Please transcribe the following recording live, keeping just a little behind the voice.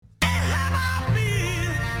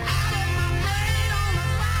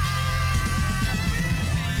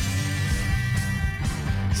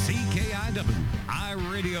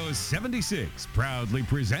Radio 76 proudly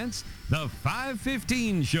presents The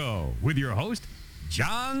 515 Show with your host,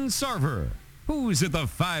 John Sarver. Who's at the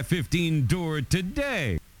 515 door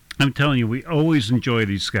today? I'm telling you, we always enjoy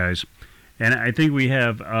these guys. And I think we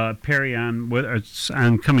have Perry on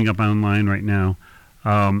coming up online right now.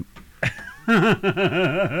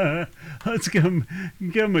 Let's give him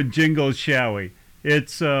a jingle, shall we?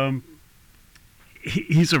 It's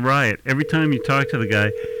he's a riot. Every time you talk to the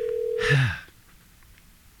guy,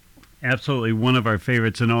 absolutely one of our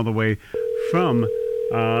favorites, and all the way from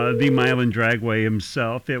the Milan Dragway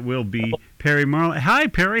himself, it will be Perry Marlin. Hi,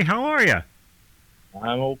 Perry. How are you?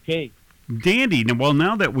 I'm okay. Dandy. Well,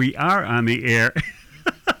 now that we are on the air,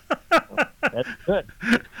 That's good.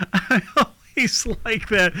 I always like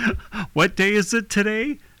that. What day is it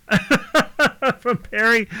today? From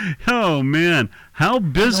Perry. Oh, man. How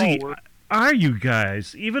busy are you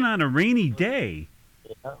guys, even on a rainy day?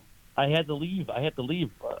 Yeah. I had to leave. At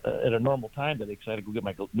a normal time today because I had to go get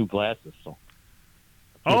my new glasses. So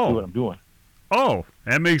I can't do what I'm doing. Oh,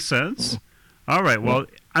 that makes sense. All right. Well,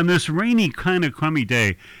 on this rainy, kind of crummy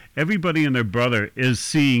day, everybody and their brother is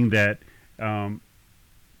seeing that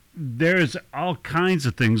there's all kinds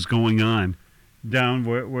of things going on down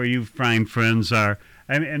where you find friends are.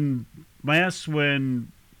 And last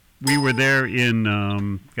when we were there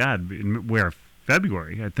in,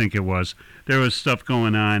 February, I think it was, there was stuff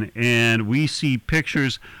going on. And we see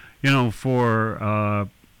pictures, for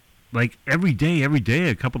like every day,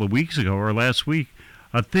 a couple of weeks ago or last week,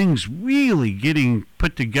 things really getting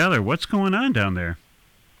put together. What's going on down there?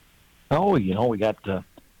 Oh, we got our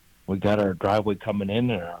driveway coming in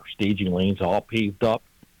and our staging lanes all paved up.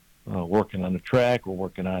 Working on the track. We're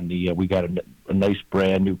working on we got a nice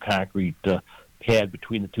brand new concrete pad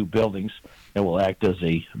between the two buildings that will act as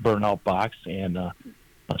a burnout box and a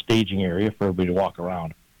staging area for everybody to walk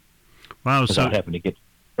around. Wow! Without having to get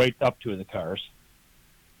right up to the cars.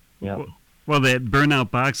 Yeah. Well, that burnout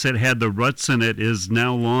box that had the ruts in it is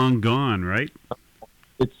now long gone, right?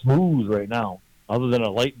 It's smooth right now. Other than a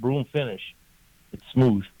light broom finish, it's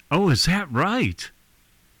smooth. Oh, is that right?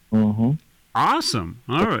 Mm-hmm. Awesome.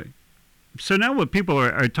 All right. So now what people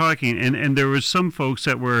are talking, and there were some folks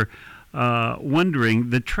that were wondering,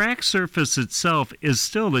 the track surface itself is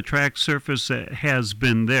still the track surface that has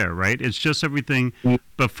been there, right? It's just everything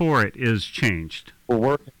before it is changed.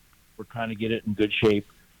 We're trying to get it in good shape.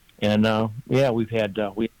 And, we've had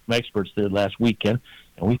some experts there last weekend,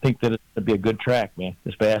 and we think that it's going to be a good track, man,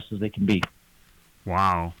 as fast as they can be.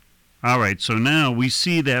 Wow. All right, so now we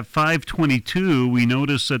see that 522, we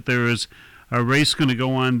notice that there is a race going to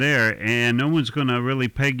go on there, and no one's going to really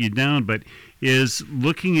peg you down, but is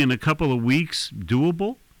looking in a couple of weeks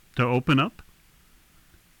doable to open up?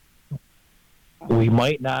 We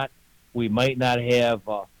might not have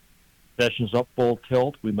sessions up full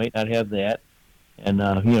tilt. We might not have that. And,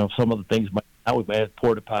 some of the things we might have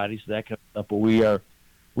porta potties, that kind of stuff, but we are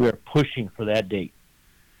pushing for that date.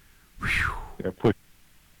 Whew. We are pushing.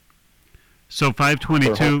 So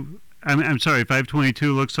 522, I'm sorry,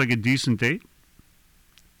 522 looks like a decent date?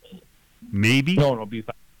 Maybe? No, it'll be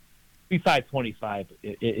 525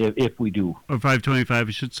 if we do. Or 525,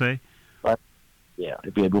 I should say? Yeah,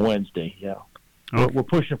 it'll be Wednesday, yeah. Okay. We're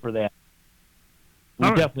pushing for that. We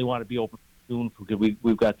definitely want to be open soon because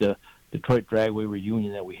we've got the Detroit Dragway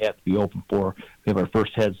reunion that we have to be open for. We have our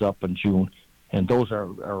first heads up in June, and those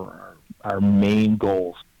are our main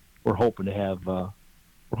goals. We're hoping to have, we're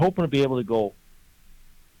hoping to be able to go,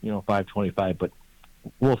 525, but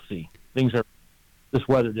we'll see. This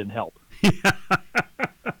weather didn't help.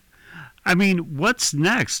 I mean, what's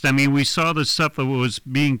next? I mean, we saw the stuff that was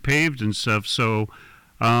being paved and stuff, so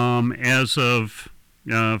as of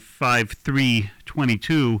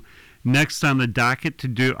 5/3/22, next on the docket to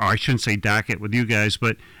do, or I shouldn't say docket with you guys,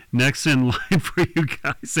 but next in line for you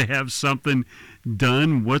guys to have something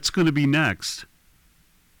done, what's going to be next?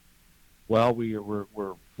 Well,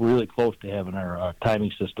 we're really close to having our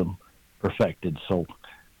timing system perfected, so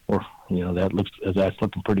that's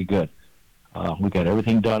looking pretty good. We got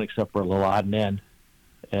everything done except for the odd and end,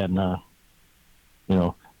 and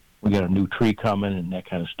we got a new tree coming and that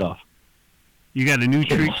kind of stuff. You got a new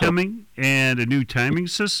tree coming and a new timing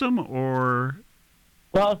system, or?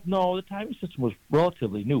 Well, no, the timing system was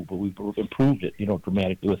relatively new, but we've improved it,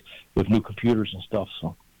 dramatically with new computers and stuff.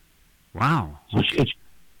 So. Wow. So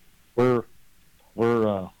we're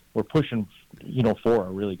pushing, for a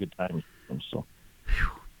really good timing system. So.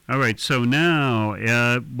 All right. So now,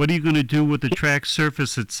 what are you going to do with the track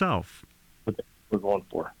surface itself? What we're going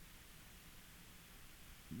for.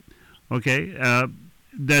 Okay. I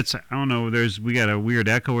don't know. We got a weird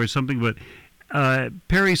echo or something, but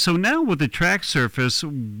Perry, so now with the track surface,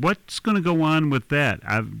 what's going to go on with that?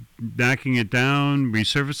 Knocking it down,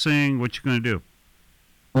 resurfacing, what you going to do?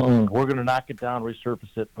 We're going to knock it down,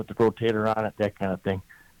 resurface it, put the rotator on it, that kind of thing.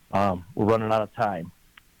 We're running out of time.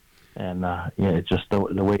 And, it's just the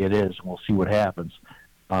way it is. We'll see what happens.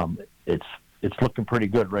 It's looking pretty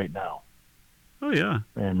good right now. Oh, yeah.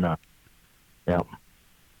 And, yeah.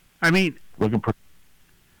 I mean, looking pretty.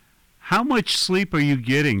 How much sleep are you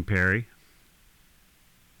getting, Perry?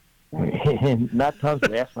 Not tons,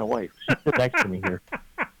 but ask my wife. She's next to me here.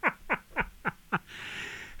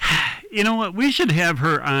 You know what? We should have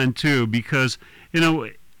her on, too, because,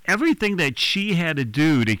 everything that she had to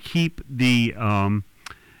do to keep the,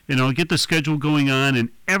 get the schedule going on and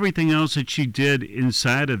everything else that she did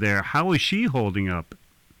inside of there, how is she holding up?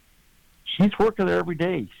 She's working there every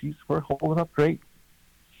day. We're holding up great.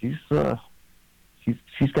 She's got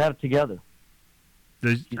it together.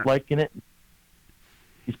 She's liking it.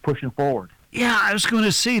 She's pushing forward. Yeah, I was going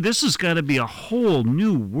to say, this has got to be a whole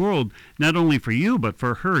new world, not only for you, but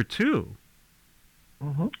for her, too.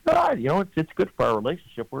 Mm-hmm. It's good for our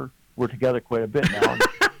relationship. We're together quite a bit now.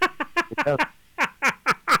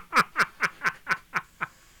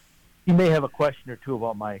 You may have a question or two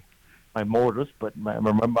about my motives, but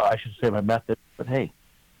I should say my method. But hey,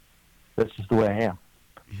 that's just the way I am.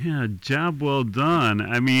 Yeah, job well done.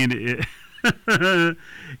 I mean,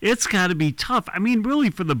 it's got to be tough. I mean, really,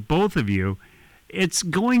 for the both of you, it's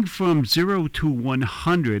going from 0 to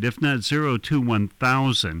 100, if not 0 to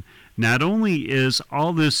 1,000. Not only is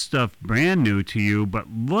all this stuff brand new to you, but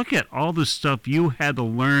look at all the stuff you had to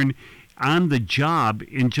learn on the job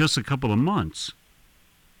in just a couple of months.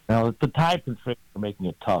 Now, the time constraints are making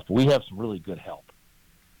it tough. We have some really good help.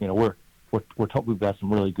 We've got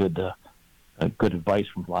some really good good advice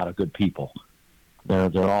from a lot of good people.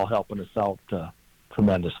 They're all helping us out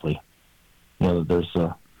tremendously. There's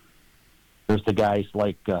the guys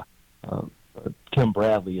like Tim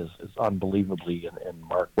Bradley is unbelievably, and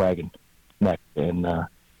Mark Wagenknecht and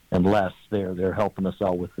Les. They're helping us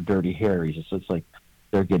out with the Dirty Harrys. It's like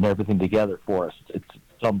they're getting everything together for us. It's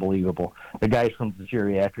unbelievable. The guys from the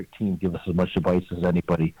geriatric team give us as much advice as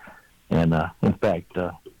anybody. And in fact,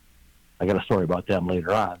 I got a story about them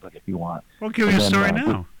later on. But if you want, I'll give you a story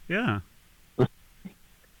now. Yeah.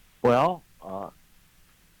 Well, I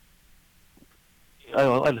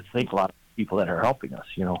like to think a lot of people that are helping us.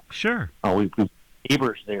 Sure. We've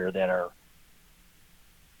neighbors there that are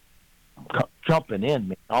jumping in.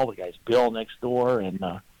 Man. All the guys, Bill next door, and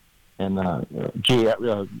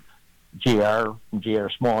JR from JR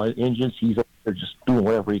Small Engines. He's up there just doing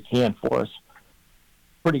whatever he can for us.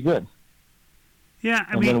 Pretty good. Yeah,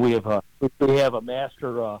 and then we have a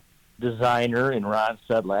master designer in Ron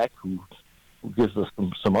Sedlak who gives us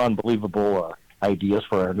some unbelievable ideas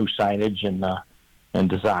for our new signage and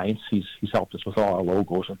designs. He's helped us with all our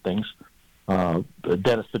logos and things.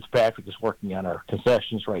 Dennis Fitzpatrick is working on our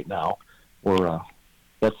concessions right now.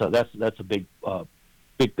 That's a big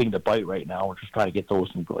thing to bite right now. We're just trying to get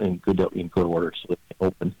those in good order so they can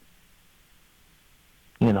open.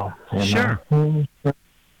 And, sure.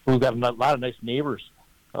 We've got a lot of nice neighbors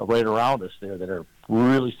right around us there that are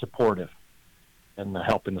really supportive and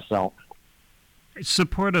helping us out.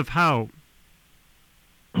 Supportive how?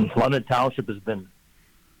 London Township has been,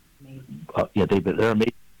 they're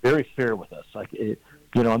very fair with us.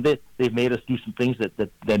 And they've made us do some things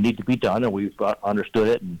that need to be done, and we've understood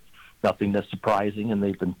it, and nothing that's surprising. And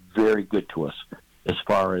they've been very good to us as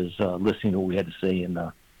far as listening to what we had to say, and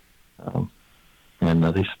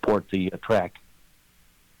they support the track.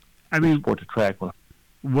 I mean, support the track.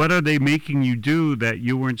 What are they making you do that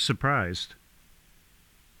you weren't surprised?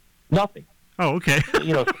 Nothing. Oh, okay.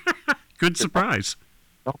 Good surprise.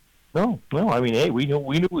 No. I mean, hey, we knew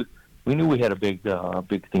we had a big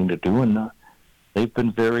thing to do, and they've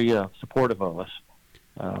been very supportive of us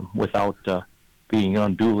without being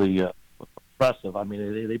unduly oppressive. I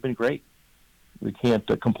mean, they've been great. We can't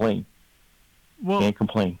complain. Well, can't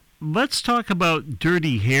complain. Let's talk about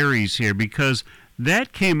Dirty Harry's here, because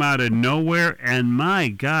that came out of nowhere, and my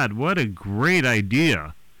God, what a great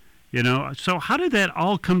idea. So how did that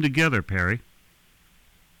all come together, Perry?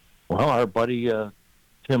 Well, our buddy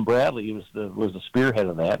Tim Bradley was the spearhead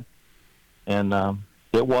of that, and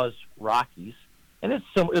it was Rockies, and it's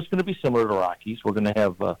going to be similar to Rockies. We're going to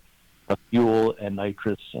have a fuel and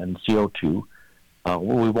nitrous and CO2.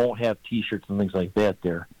 We won't have T-shirts and things like that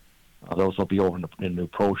there. Those will be over in the new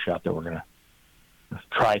pro shop that we're going to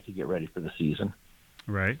try to get ready for the season.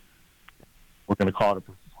 Right. We're going to call it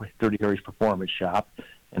a Dirty Harry's Performance Shop,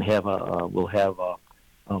 and we'll have a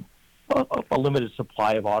limited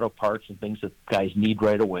supply of auto parts and things that guys need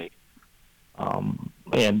right away.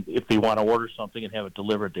 And if they want to order something and have it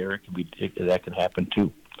delivered there, that can happen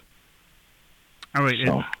too. All right,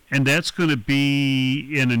 So, and that's going to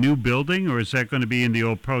be in a new building, or is that going to be in the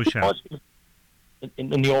old pro shop?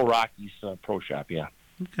 in the old Rockies Pro Shop, yeah.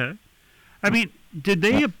 Okay. I mean, did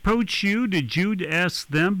they approach you? Did you ask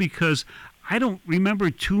them? Because I don't remember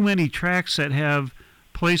too many tracks that have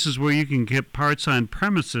places where you can get parts on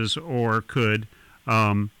premises or could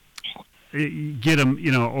get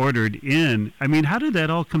them, ordered in. I mean, how did that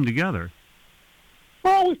all come together?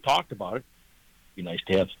 Well, we've talked about it. It'd be nice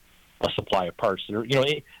to have a supply of parts that are,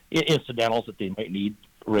 incidentals that they might need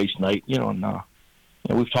race night, and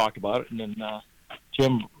we've talked about it. And then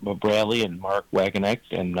Jim Bradley and Mark Wagonek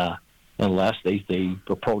and Les, they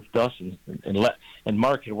approached us, and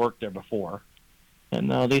Mark had worked there before, and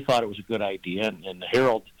they thought it was a good idea. And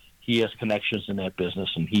Harold, he has connections in that business,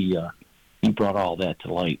 and he brought all that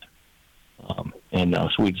to light. So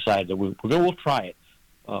we decided that we'll try it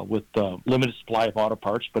with limited supply of auto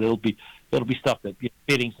parts, but it'll be stuff that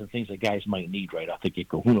fittings and things that guys might need right off the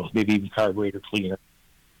get-go. Who knows? Maybe even carburetor cleaner,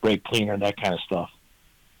 brake cleaner, and that kind of stuff,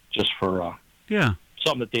 just for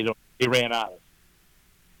something that they ran out of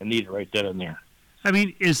and need it right then and there. I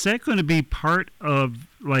mean, is that going to be part of,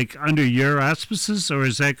 like, under your auspices, or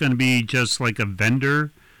is that going to be just like a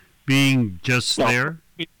vendor being just there?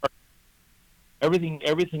 Everything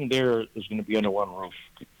there is going to be under one roof,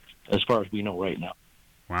 as far as we know right now.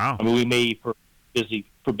 Wow. I mean, we may for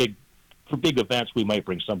big events we might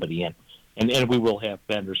bring somebody in, and we will have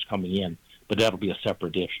vendors coming in, but that'll be a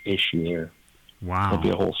separate issue there. Wow. That'll be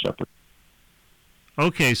a whole separate.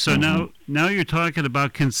 Okay, so now you're talking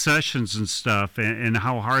about concessions and stuff, and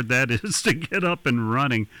how hard that is to get up and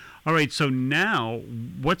running. All right, so now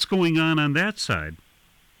what's going on that side?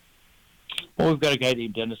 Well, we've got a guy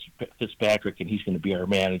named Dennis Fitzpatrick, and he's going to be our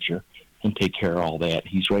manager and take care of all that.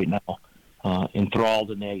 He's right now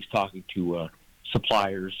enthralled in that. He's talking to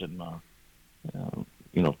suppliers and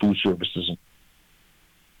food services. And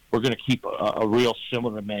we're going to keep a real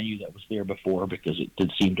similar menu that was there before, because it did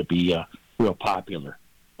seem to be real popular.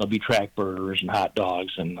 There'll be track burgers and hot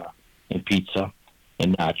dogs and pizza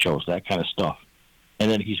and nachos, that kind of stuff. And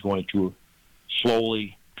then he's going to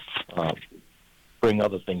slowly bring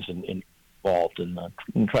other things involved and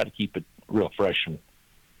try to keep it real fresh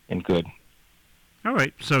and good. All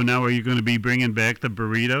right. So now are you going to be bringing back the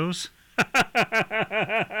burritos? That's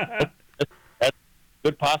a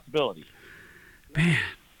good possibility. Man.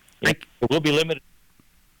 It will be limited.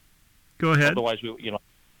 Go ahead. Otherwise, we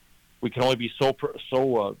can only be so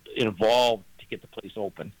involved to get the place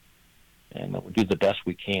open, and we'll do the best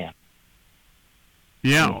we can.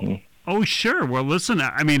 Yeah. Mm-hmm. Oh, sure. Well, listen,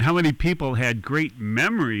 I mean, how many people had great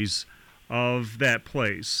memories of that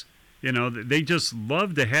place? They just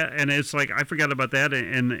love to have, and it's like, I forgot about that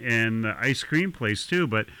in the ice cream place too,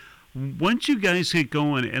 but once you guys get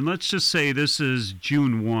going, and let's just say this is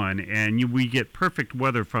June 1, and we get perfect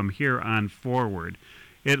weather from here on forward,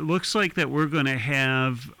 it looks like that we're going to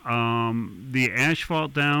have the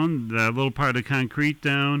asphalt down, the little part of concrete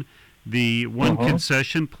down, the one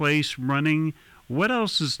concession place running. What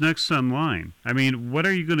else is next on line? I mean, what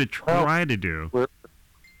are you going to try to do? We're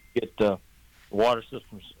get the water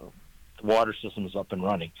systems up and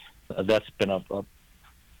running. That's been a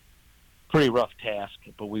pretty rough task,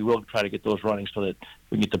 but we will try to get those running so that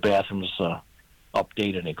we can get the bathrooms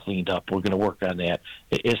updated and cleaned up. We're going to work on that.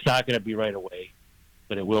 It's not going to be right away,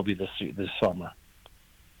 but it will be this summer.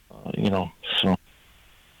 So that's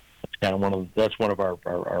kind of one of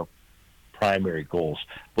our primary goals.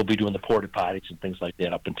 We'll be doing the porta potties and things like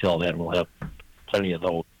that up until then. We'll have plenty of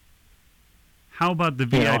those. How about the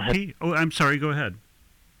VIP? I'm sorry. Go ahead.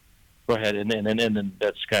 Go ahead, and then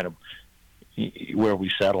that's kind of where we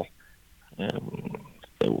settle. Our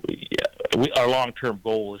long-term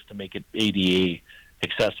goal is to make it ADA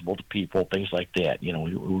accessible to people, things like that. We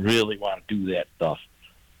really want to do that stuff.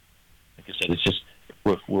 Like I said, it's just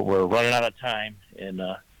we're running out of time, and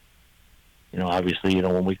obviously,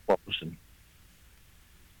 when we focus and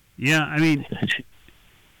yeah, I mean,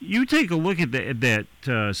 you take a look at that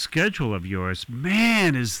schedule of yours.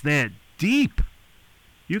 Man, is that deep?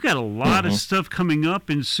 You got a lot of stuff coming up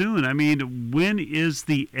and soon. I mean, when is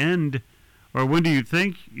the end, or when do you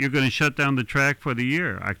think you're going to shut down the track for the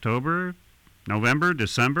year? October, November,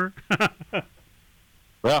 December?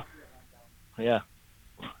 Well, yeah.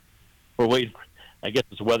 We're waiting. I guess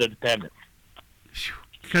it's weather dependent.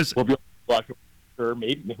 Because we'll be or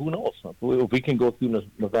maybe, who knows? If we can go through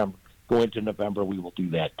November, go into November, we will do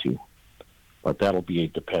that too. But that'll be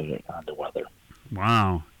dependent on the weather.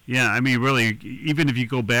 Wow. Yeah, I mean, really, even if you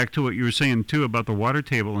go back to what you were saying, too, about the water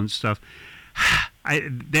table and stuff,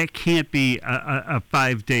 that can't be a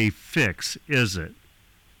 5-day fix, is it?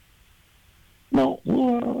 No,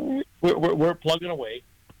 we're plugging away.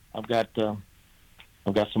 I've got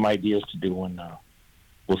some ideas to do, and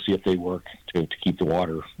we'll see if they work to keep the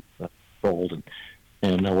water controlled,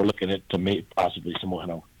 and we're looking at possibly some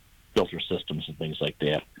kind of filter systems and things like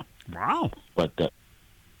that. Wow! But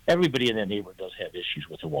everybody in that neighborhood does have issues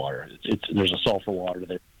with the water. There's a sulfur water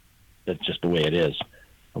there. That's just the way it is,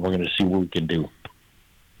 and we're going to see what we can do.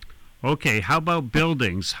 Okay, how about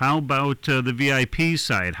buildings? How about the VIP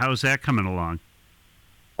side? How's that coming along?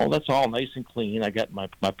 Oh, that's all nice and clean. I got my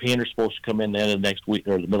painter supposed to come in the end of next week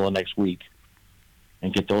or the middle of next week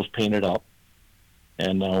and get those painted up.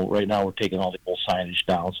 And right now we're taking all the old signage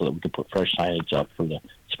down so that we can put fresh signage up for the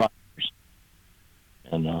sponsors.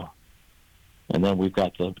 And then we've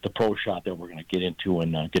got the pro shop that we're going to get into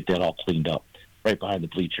and get that all cleaned up right behind the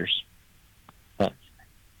bleachers.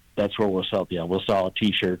 That's where we'll sell. Yeah, we'll sell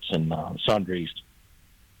T-shirts and sundries,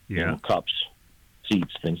 cups,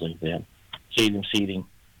 seats, things like that. Seating,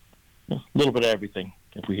 a little bit of everything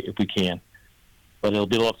if we can. But it'll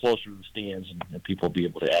be a little closer to the stands, and people will be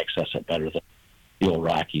able to access it better than the old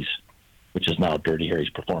Rockies, which is now Dirty Harry's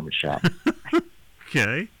Performance Shop.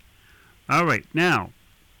 Okay. All right. Now,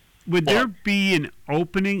 would there be an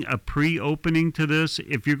opening, a pre-opening to this?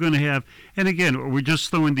 If you're going to have, and again, we're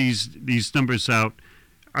just throwing these numbers out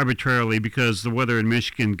arbitrarily because the weather in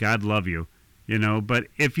Michigan, God love you, but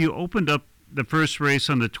if you opened up the first race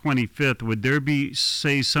on the 25th, would there be,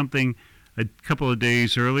 say, something a couple of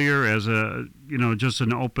days earlier as just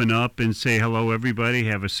an open up and say hello everybody,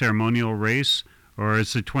 have a ceremonial race, or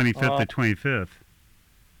is the 25th the 25th?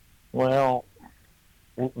 Well,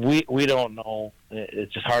 we don't know.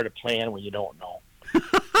 It's just hard to plan when you don't know.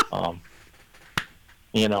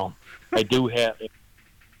 I do have.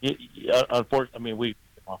 Unfortunately,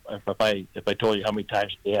 if I told you how many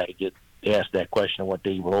times they had to get asked that question of what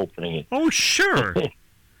day we're opening it. Oh, sure.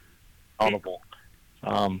 Accountable.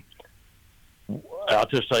 I'll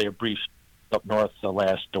just tell you a brief up north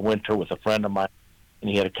last winter with a friend of mine, and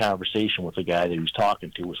he had a conversation with a guy that he was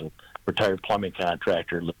talking to, was a retired plumbing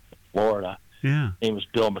contractor in Florida. Yeah. His name was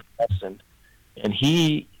Bill McKesson, and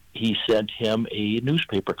he sent him a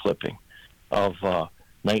newspaper clipping of in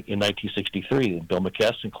 1963. And Bill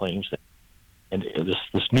McKesson claims that, and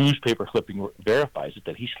this newspaper clipping verifies it,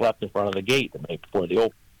 that he slept in front of the gate the night before the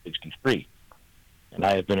Open 63. And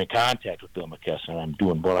I have been in contact with Bill McKesson. I'm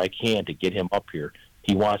doing what I can to get him up here.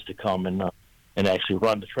 He wants to come and actually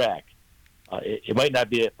run the track. It might not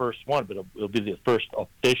be the first one, but it'll be the first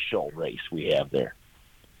official race we have there.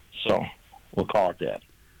 So we'll call it that.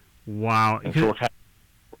 Wow. And so we're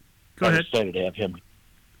Go ahead. excited to have him.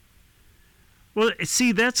 Well,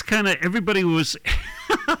 see, that's kind of, everybody was,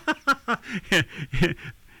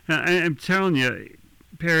 I'm telling you,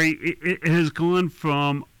 Perry, it has gone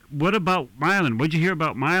from, what about Milan? What'd you hear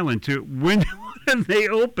about Milan to when are they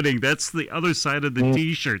opening? That's the other side of the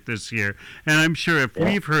T-shirt this year. And I'm sure if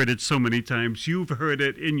we've heard it so many times, you've heard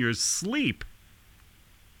it in your sleep.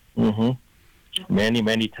 Mm-hmm. Many,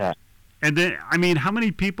 many times. And then, how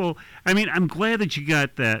many people, I'm glad that you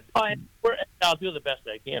got that. I'll do the best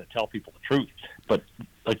I can to tell people the truth. But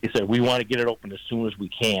like I said, we want to get it open as soon as we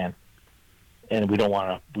can, and we don't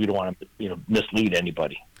want to mislead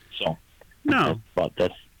anybody. So no, but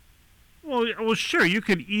that's. Well, sure. You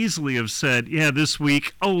could easily have said, "Yeah, this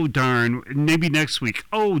week. Oh darn, maybe next week.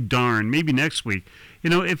 Oh darn, maybe next week."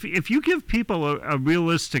 If you give people a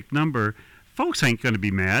realistic number, folks ain't going to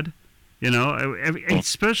be mad.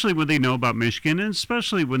 Especially when they know about Michigan, and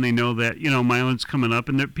especially when they know that, Milan's coming up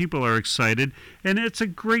and that people are excited. And it's a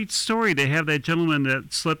great story to have that gentleman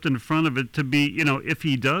that slept in front of it to be, if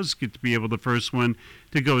he does get to be able the first one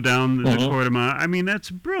to go down the quarter mile.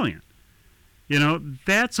 That's brilliant.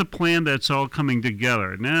 That's a plan that's all coming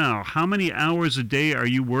together. Now, how many hours a day are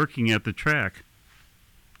you working at the track?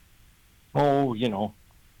 Oh,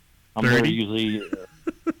 I'm 30? there usually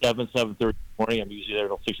 7:30. Morning, I'm usually there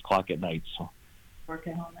till 6 o'clock at night. So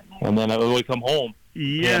working home at night. And then when we come home,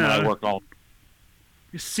 I work all.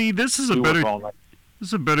 See, this is a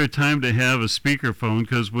better time to have a speakerphone,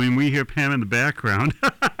 because when we hear Pam in the background.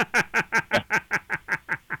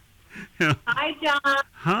 Hi, John.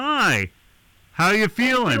 Hi. How are you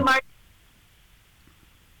feeling?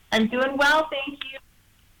 I'm doing well, thank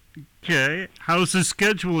you. Okay. How's the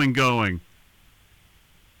scheduling going?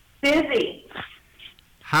 Busy.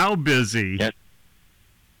 How busy? Yes.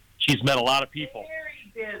 She's met a lot of people.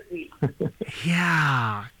 Very busy.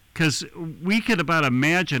 Yeah, because we could about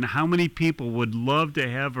imagine how many people would love to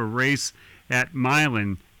have a race at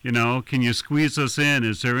Milan. Can you squeeze us in?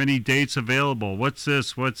 Is there any dates available? What's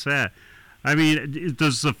this? What's that? I mean,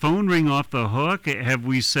 does the phone ring off the hook? Have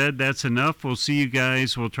we said that's enough? We'll see you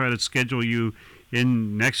guys. We'll try to schedule you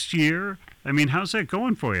in next year. I mean, how's that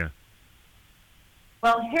going for you?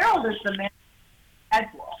 Well, Harold is the man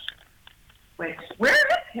schedule. Which, where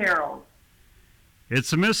is Harold?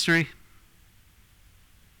 It's a mystery.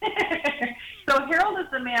 So Harold is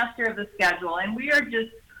the master of the schedule, and we are just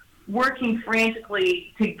working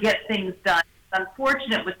frantically to get things done. It's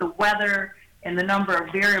unfortunate with the weather and the number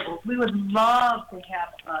of variables. We would love to have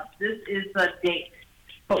this is the date,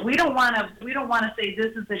 but we don't want to say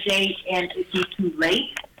this is the date and it be too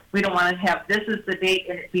late. We don't want to have this is the date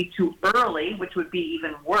and it be too early, which would be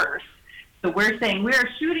even worse. So we're saying we're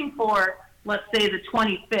shooting for, let's say, the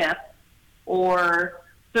 25th or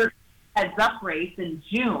certain heads up race in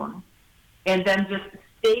June, and then just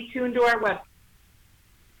stay tuned to our website.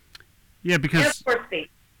 Yeah, because And of course, stay.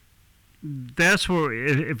 that's where,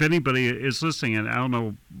 if anybody is listening, and I don't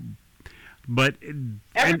know, but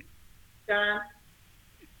John,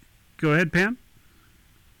 go ahead, Pam.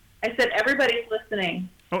 I said everybody's listening.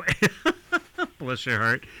 Oh, bless your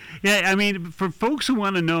heart. Yeah, I mean, for folks who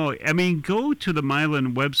want to know, I mean, go to the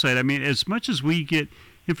Milan website. I mean, as much as we get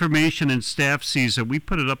information and staff sees it, we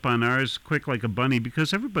put it up on ours quick like a bunny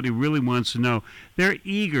because everybody really wants to know. They're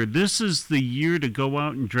eager. This is the year to go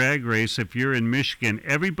out and drag race if you're in Michigan.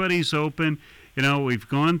 Everybody's open. You know, we've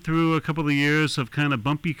gone through a couple of years of kind of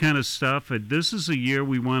bumpy kind of stuff, and this is a year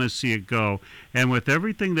we want to see it go. And with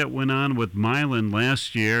everything that went on with Milan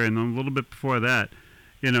last year and a little bit before that,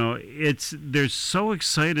 you know, they're so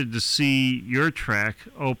excited to see your track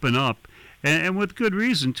open up, and with good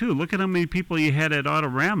reason too. Look at how many people you had at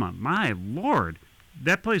Autorama. My Lord,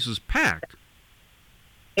 that place was packed.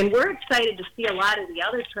 And we're excited to see a lot of the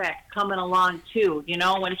other tracks coming along too. You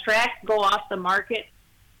know, when tracks go off the market,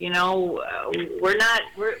 you know, we're not,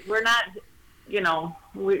 you know,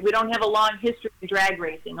 we don't have a long history in drag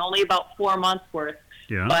racing. Only about 4 months worth.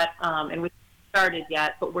 Yeah. But and we started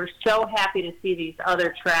yet, but we're so happy to see these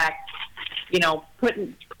other tracks, you know,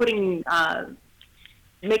 making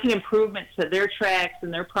improvements to their tracks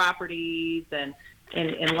and their properties, and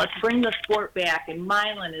let's bring the sport back. And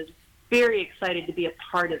Milan is very excited to be a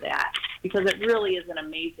part of that because it really is an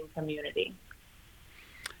amazing community.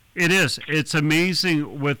 It is. It's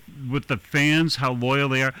amazing with the fans, how loyal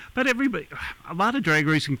they are. But everybody, a lot of drag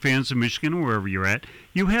racing fans in Michigan or wherever you're at,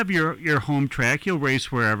 you have your home track. You'll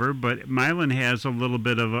race wherever. But Milan has a little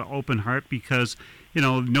bit of an open heart because, you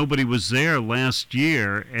know, nobody was there last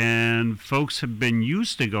year, and folks have been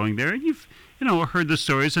used to going there. And you've, you know, heard the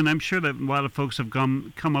stories, and I'm sure that a lot of folks have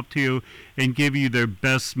come up to you and give you their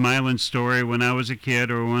best Milan story when I was a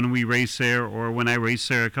kid, or when we raced there, or when I raced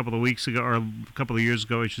there a couple of weeks ago, or a couple of years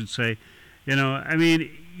ago, I should say. You know, I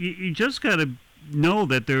mean, you just got to know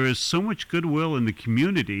that there is so much goodwill in the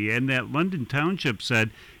community, and that London Township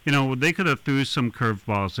said, you know, they could have threw some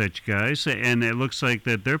curveballs at you guys, and it looks like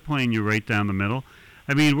that they're playing you right down the middle.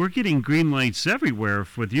 I mean, we're getting green lights everywhere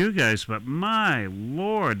with you guys, but my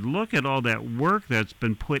Lord, look at all that work that's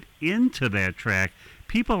been put into that track.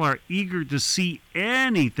 People are eager to see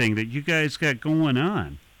anything that you guys got going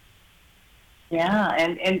on. Yeah,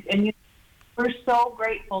 and we're so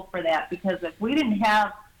grateful for that, because if we didn't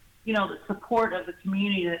have, you know, the support of the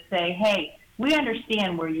community to say, hey, we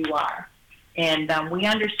understand where you are, and we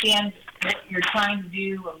understand what you're trying to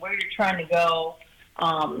do and where you're trying to go.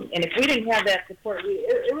 And if we didn't have that support,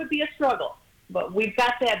 it would be a struggle. But we've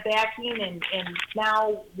got that backing, and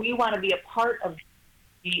now we want to be a part of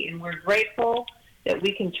it, and we're grateful that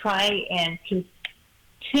we can try and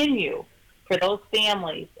continue for those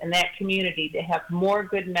families and that community to have more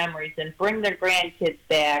good memories and bring their grandkids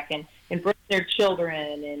back and bring their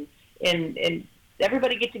children and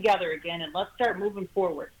everybody get together again, and let's start moving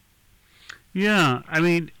forward. Yeah, I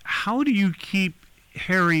mean, how do you keep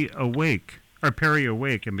Harry awake? Or Perry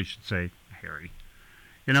awake, I should say, Harry.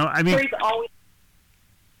 You know, I mean... Perry's always...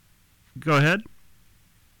 Go ahead.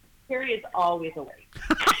 Perry is always awake.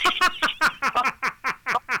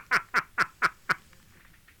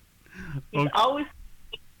 He's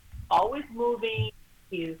always moving.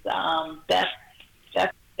 He's, that's...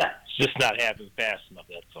 It's just not happening fast enough,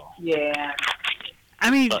 that's all. Yeah.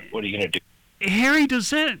 I mean... But what are you going to do? Harry,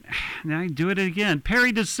 does that... Now I do it again.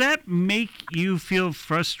 Perry, does that make you feel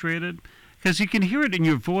frustrated? Because you can hear it in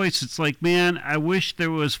your voice. It's like, man, I wish there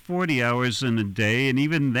was 40 hours in a day, and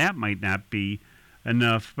even that might not be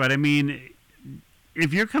enough. But, I mean,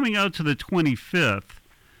 if you're coming out to the 25th,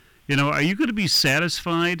 you know, are you going to be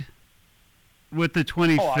satisfied with the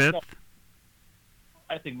 25th?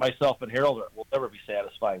 I think myself and Harold will never be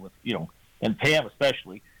satisfied with, you know, and Pam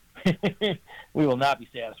especially. We will not be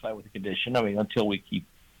satisfied with the condition. I mean, until we keep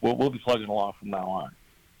we'll be plugging along from now on.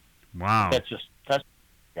 Wow. That's and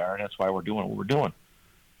that's why we're doing what we're doing.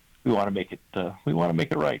 We want to make it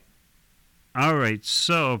right. All right,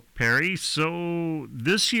 so Perry, so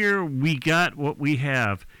this year we got what we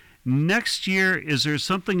have. Next year, is there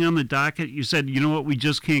something on the docket? You said, you know what, we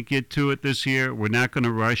just can't get to it this year. We're not going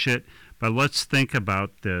to rush it, but let's think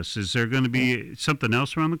about this. Is there going to be something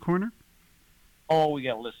else around the corner? Oh, we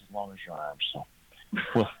got a list as long as your arm. So,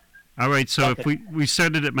 well, all right. So if we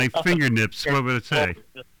started at my fingertips, what would it say?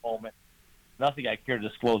 This moment, nothing I care to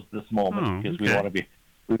disclose at this moment because okay.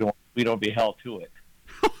 we don't be held to it.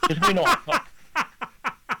 Because we know.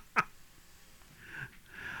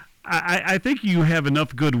 I think you have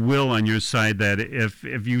enough goodwill on your side that if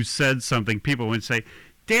you said something, people would say,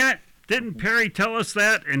 "Damn it! Didn't Perry tell us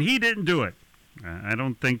that?" And he didn't do it. I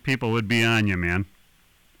don't think people would be on you, man.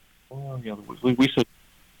 Well, we should.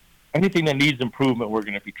 Anything that needs improvement, we're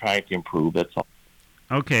going to be trying to improve. That's all.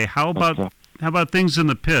 Okay. How about things in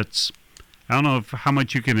the pits? I don't know how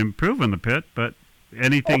much you can improve in the pit, but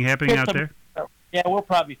anything happening out there? Yeah, we'll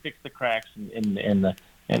probably fix the cracks and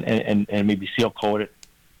maybe seal coat it.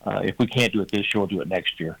 If we can't do it this year, we'll do it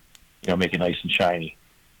next year. Make it nice and shiny.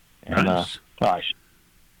 And nice.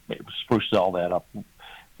 Spruce all that up.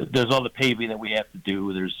 There's other paving that we have to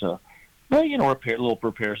do. There's little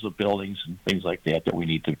repairs of buildings and things like that we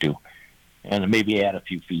need to do, and maybe add a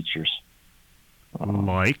few features.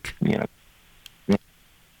 Like.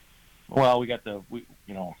 Well, we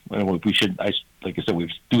should. Like I said,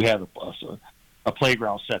 we do have a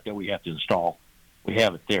playground set that we have to install. We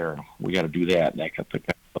have it there. We got to do that, and that can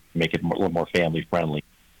make it a little more family friendly.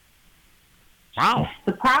 Wow.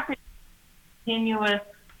 The property continuous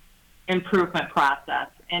improvement process,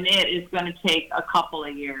 and it is going to take a couple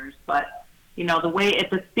of years. But the way at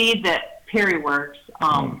the speed that Perry works,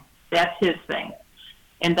 that's his thing.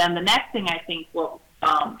 And then the next thing I think what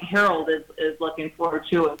Harold is looking forward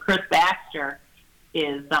to, and Chris Baxter,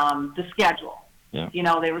 is the schedule. Yeah.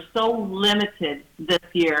 They were so limited this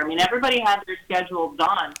year. I mean, everybody had their schedule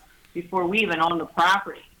done before we even owned the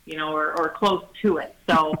property, or close to it.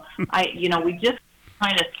 So we just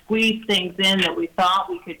kind of squeezed things in that we thought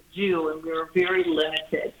we could do, and we were very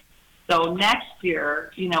limited. So next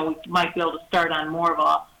year, we might be able to start on more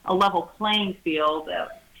of a level playing field.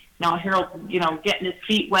 Now Harold's, getting his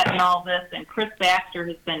feet wet and all this, and Chris Baxter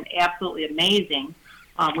has been absolutely amazing.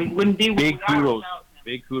 We wouldn't be big kudos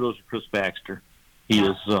to Chris Baxter. He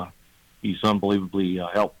is he's unbelievably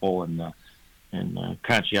helpful and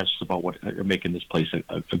conscientious about making this place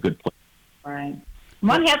a good place. Right. We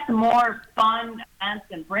want to have some more fun events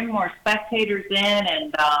and bring more spectators in.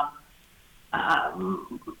 And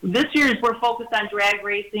this year we're focused on drag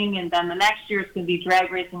racing, and then the next year it's going to be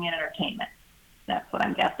drag racing and entertainment. That's what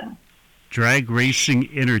I'm guessing. Drag racing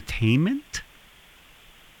entertainment?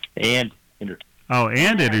 And entertainment. Oh,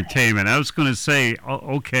 and entertainment. I was going to say,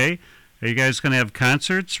 okay. Are you guys going to have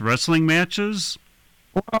concerts, wrestling matches?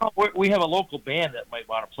 Well, we have a local band that might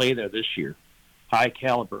want to play there this year. High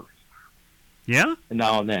Caliber. Yeah? And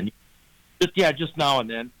now and then. Just now and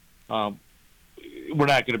then. We're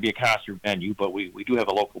not going to be a concert venue, but we do have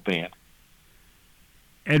a local band.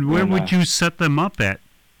 And where would you set them up at?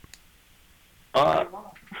 I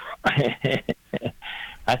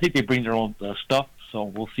think they bring their own stuff, so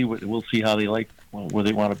we'll see how they like where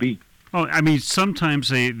they want to be. Oh, I mean, sometimes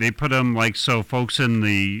they put them so folks in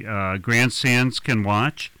the grandstands can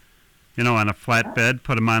watch, on a flatbed.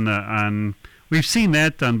 Put them on. We've seen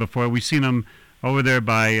that done before. We've seen them over there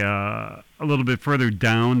by a little bit further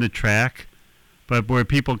down the track, but where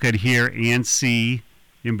people could hear and see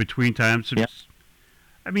in between times. Yeah.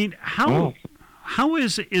 I mean, how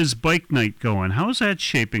is bike night going? How is that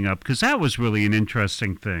shaping up? Because that was really an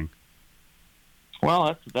interesting thing.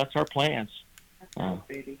 Well, that's our plans.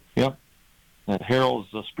 Yep. Harold's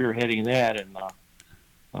spearheading that, and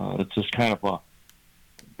it's just kind of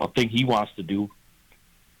a thing he wants to do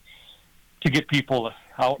to get people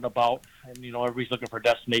out and about. And everybody's looking for a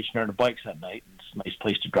destination on their bikes at night. It's a nice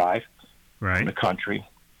place to drive, right, in the country.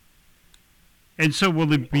 And so,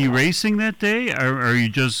 will it be racing that day, or are you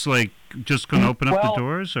just going to open up the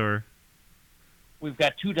doors, or? We've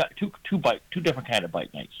got two different kind of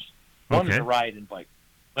bike nights. One is a ride and bike.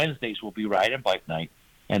 Wednesdays will be ride and bike night,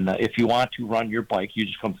 and if you want to run your bike, you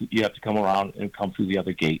have to come around and come through the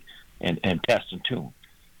other gate and test and tune.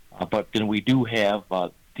 But then we do have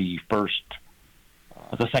the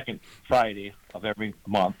second Friday of every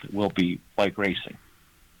month will be bike racing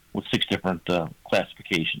with 6 different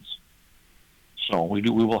classifications. So we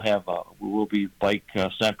will be bike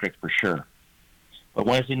centric for sure. But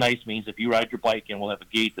Wednesday nights means if you ride your bike in, we'll have a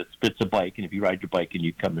gate that spits a bike, and if you ride your bike in,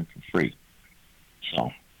 you come in for free. So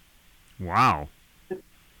Wow.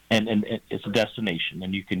 And it's a destination,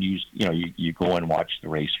 and you can use, you go and watch the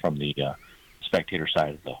race from the spectator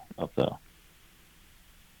side of the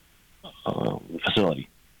facility.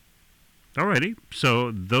 Alrighty.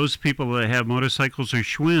 So those people that have motorcycles or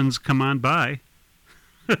Schwinn's, come on by.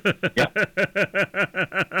 Yeah.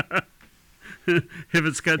 If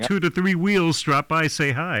it's got 2 to 3 wheels, drop by,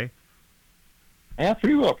 say hi. Yeah,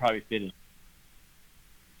 3 will probably fit in.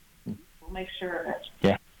 We'll make sure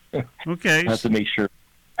that Yeah. Okay. I have to make sure.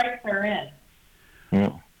 strikes are in.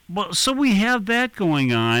 Yeah. Well, so we have that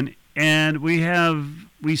going on, and we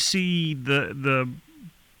see the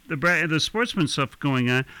sportsman stuff going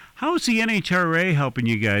on. How is the NHRA helping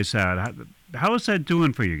you guys out? How is that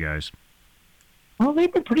doing for you guys? Well,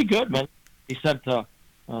 they've been pretty good, man. They sent some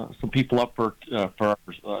people up for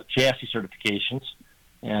chassis certifications,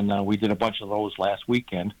 and we did a bunch of those last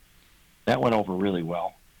weekend. That went over really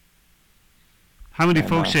well. How many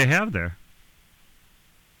folks do you have there?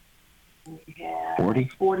 Yeah.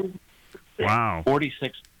 40? 40. Wow.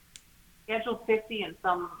 46. Scheduled 50 and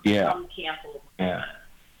some canceled. Yeah.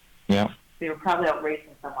 Yeah. They were probably out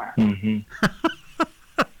racing somewhere. Mm-hmm.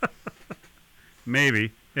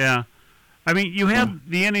 Maybe. Yeah. I mean, you have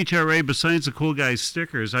the NHRA besides the Cool Guys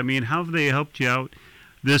stickers. I mean, how have they helped you out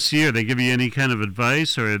this year? They give you any kind of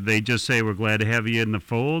advice, or they just say, we're glad to have you in the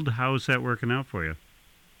fold? How is that working out for you?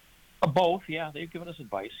 Both, yeah. They've given us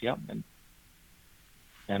advice, yeah.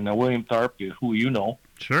 And William Tharp, who you know,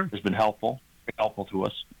 Sure. has been very helpful to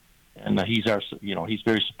us. And he's he's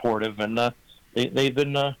very supportive, and they've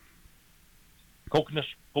been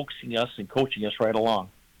coaxing us and coaching us right along.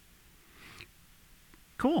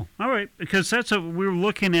 Cool. All right. Because that's what we're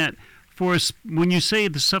looking at for us. When you say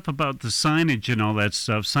the stuff about the signage and all that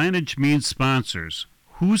stuff, signage means sponsors.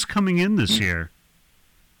 Who's coming in this year?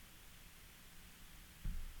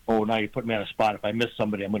 Oh, now you put me on a spot. If I miss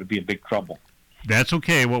somebody, I'm going to be in big trouble. That's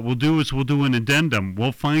okay. What we'll do is we'll do an addendum.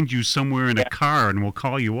 We'll find you somewhere in a car and we'll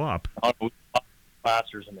call you up.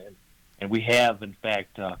 Sponsors, and we have, in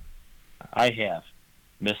fact, I have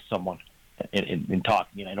missed someone in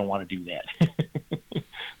talking, and I don't want to do that.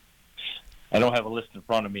 I don't have a list in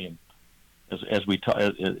front of me, and as we talk,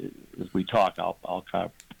 I'll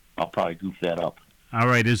probably goof that up. All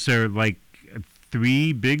right. Is there like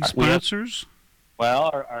 3 big sponsors?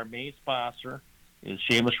 Well, our main sponsor is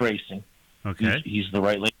Shameless Racing. Okay. He's the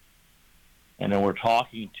right lane, and then we're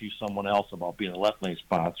talking to someone else about being a left lane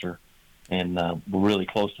sponsor, and we're really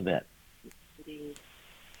close to that.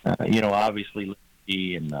 Obviously,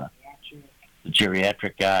 Lee and the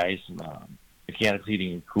geriatric guys, and mechanical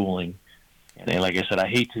heating and cooling. And like I said, I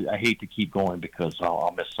hate to keep going because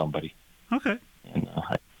I'll miss somebody. Okay. And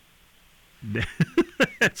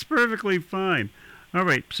that's perfectly fine. All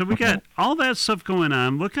right. So we got all that stuff going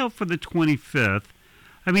on. Look out for the 25th.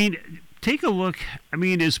 I mean, take a look. I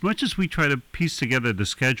mean, as much as we try to piece together the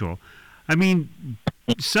schedule, I mean,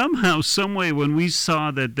 somehow, some way, when we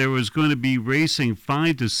saw that there was going to be racing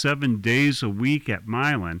 5 to 7 days a week at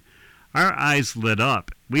Milan, our eyes lit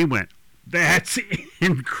up. We went, that's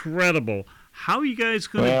incredible. How are you guys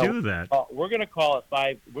going to do that? We're going to call it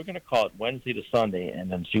 5. We're going to call it Wednesday to Sunday,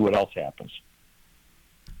 and then see what else happens.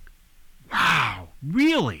 Wow,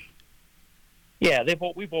 really? Yeah,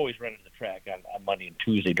 we've always rented the track on Monday and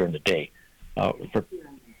Tuesday during the day,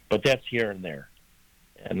 but that's here and there,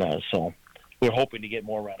 and so we're hoping to get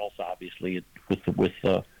more rentals, obviously, with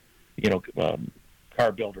car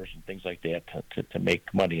builders and things like that to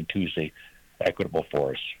make Monday and Tuesday equitable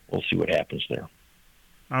for us. We'll see what happens there.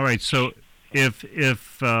 All right, so if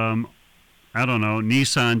I don't know,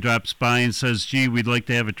 Nissan drops by and says, "Gee, we'd like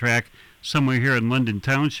to have a track somewhere here in London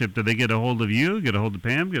Township," do they get a hold of you, get a hold of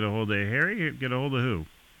Pam, get a hold of Harry, get a hold of who?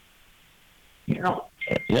 Yeah,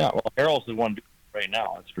 well, Harold's the one doing it right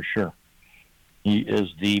now, that's for sure. He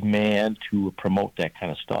is the man to promote that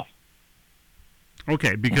kind of stuff.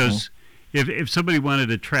 Okay, because if somebody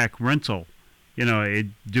wanted a track rental,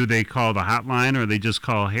 do they call the hotline or they just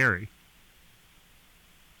call Harry?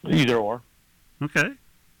 Either or. Okay.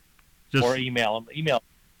 Or email him. Email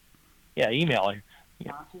him.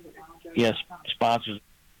 Yes,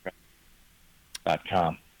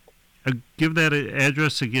 sponsors.com. Give that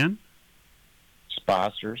address again.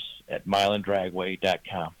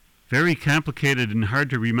 Sponsors@milandragway.com. Very complicated and hard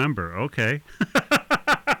to remember. Okay.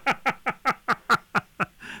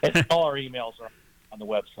 And all our emails are on the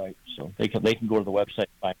website, so they can go to the website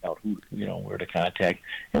and find out where to contact.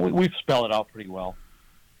 And we've spelled it out pretty well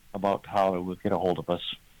about how to get a hold of us.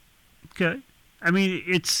 Okay. I mean,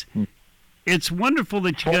 it's wonderful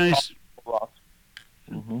that you guys.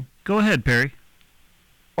 Mm-hmm. Go ahead, Perry.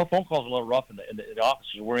 Well, phone calls are a little rough in the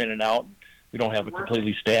offices. We're in and out. we don't have it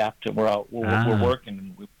completely staffed, and we're working,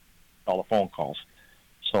 and we all the phone calls.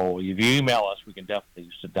 So if you email us, we can definitely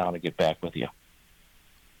sit down and get back with you.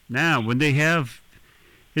 Now, when they have,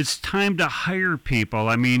 it's time to hire people.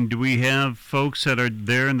 I mean, do we have folks that are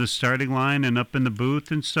there in the starting line and up in the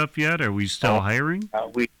booth and stuff yet? Are we still hiring?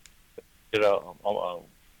 We did a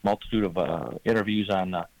multitude of interviews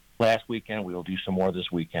on last weekend. We will do some more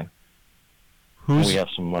this weekend. We have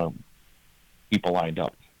some people lined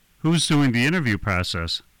up. Who's doing the interview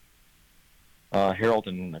process? Harold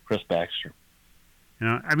and Chris Baxter. You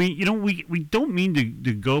know, I mean, we don't mean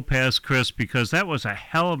to go past Chris, because that was a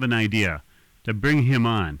hell of an idea to bring him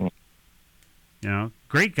on. You know,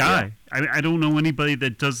 great guy. Yeah. I don't know anybody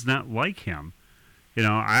that does not like him. You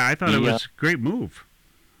know, I thought it was a great move.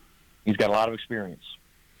 He's got a lot of experience.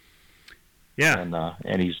 Yeah, and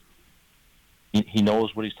he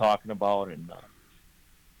knows what he's talking about, and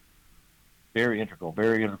very integral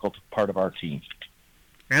part of our team.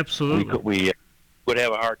 Absolutely, we would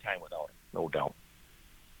have a hard time without him, no doubt.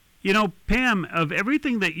 You know, Pam, of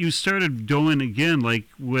everything that you started doing, again, like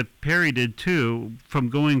what Perry did too, from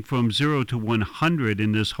going from 0 to 100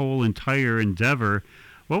 in this whole entire endeavor,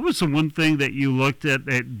 what was the one thing that you looked at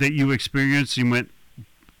that you experienced and went,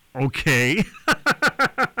 okay,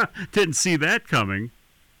 didn't see that coming?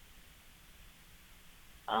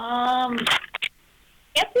 I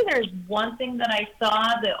can't say there's one thing that I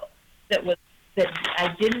saw that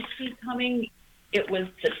I didn't see coming. It was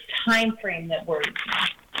the time frame that worried me.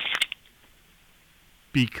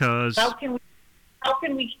 Because how can we?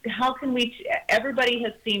 Everybody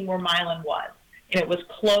has seen where Milan was, and it was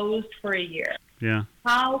closed for a year. Yeah.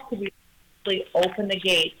 How could we actually open the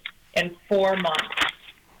gates in 4 months?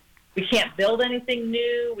 We can't build anything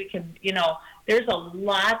new. We can, there's a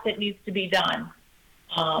lot that needs to be done.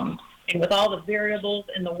 And with all the variables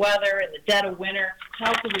in the weather and the dead of winter,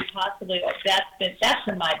 how could we possibly? That's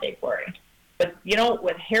been my big worry. But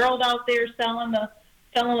with Harold out there selling the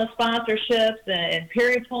sponsorships and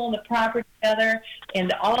Perry pulling the property together,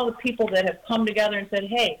 and all the people that have come together and said,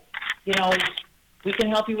 hey, we can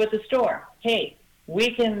help you with the store. Hey,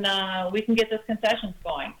 we can get this concessions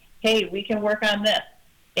going. Hey, we can work on this.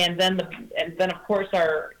 And then of course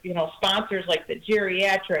our sponsors like the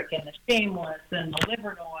Geriatric and the Shameless and the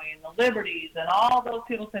Livernois and the Liberties and all those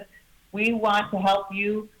people said, we want to help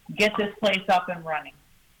you get this place up and running.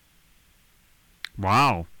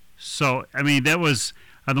 Wow. So, I mean, that was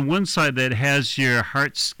on the one side that has your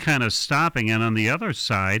hearts kind of stopping, and on the other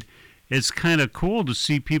side, it's kind of cool to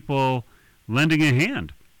see people lending a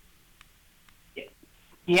hand.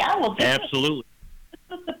 Yeah, well, absolutely.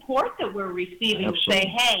 This is the support that we're receiving. Absolutely. To say,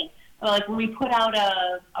 hey, like when we put out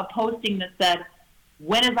a posting that said,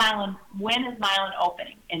 when is Milan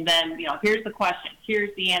opening? And then, here's the question, here's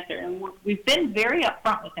the answer. And we've been very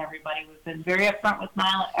upfront with everybody. We've been very upfront with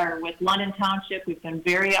with London Township. We've been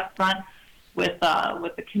very upfront with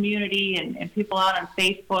the community and people out on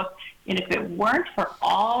Facebook. And if it weren't for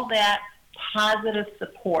all that positive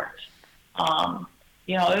support,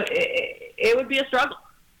 it would be a struggle.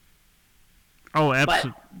 Oh,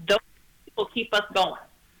 absolutely. But those people keep us going.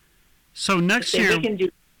 So next year,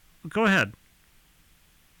 go ahead.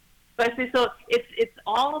 So it's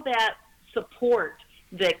all of that support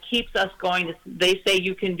that keeps us going. They say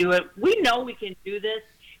you can do it. We know we can do this.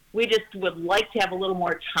 We just would like to have a little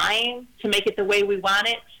more time to make it the way we want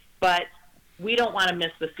it, but we don't want to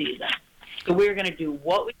miss the season. So we're going to do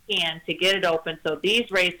what we can to get it open so these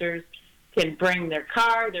racers can bring their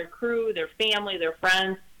car, their crew, their family, their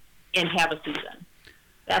friends, and have a season.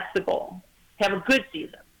 That's the goal. Have a good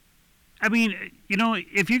season. I mean,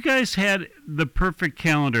 if you guys had the perfect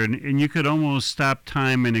calendar and you could almost stop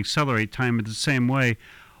time and accelerate time in the same way,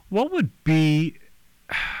 what would be,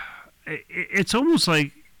 it's almost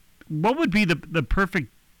like, what would be the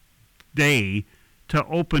perfect day to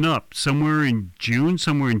open up? Somewhere in June,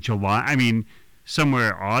 somewhere in July,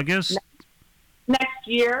 somewhere August? Next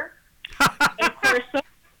year. And of course,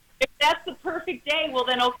 if that's the perfect day, well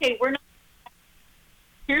then, okay,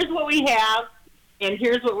 here's what we have. And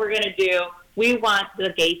here's what we're going to do. We want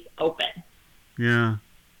the gates open. Yeah.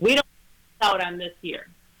 We don't miss out on this year.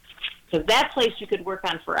 Because that place you could work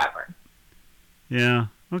on forever. Yeah.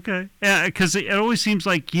 Okay. Yeah, because it always seems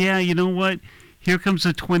like, you know what? Here comes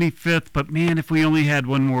the 25th, but man, if we only had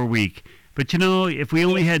one more week. But, if we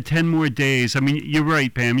only had 10 more days, you're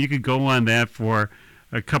right, Pam. You could go on that for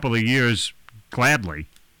a couple of years gladly.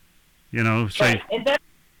 Say, right. And then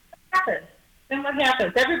what happens? Then what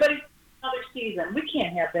happens? Everybody's another season. We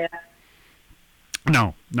can't have that.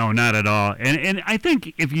 No, not at all. And I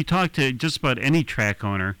think if you talk to just about any track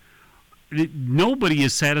owner, nobody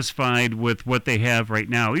is satisfied with what they have right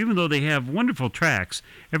now, even though they have wonderful tracks.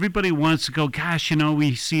 Everybody wants to go, gosh,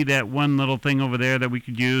 we see that one little thing over there that we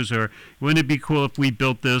could use, or wouldn't it be cool if we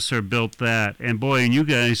built this or built that? And boy, and you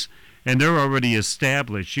guys, and they're already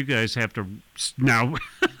established. You guys have to now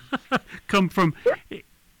come from,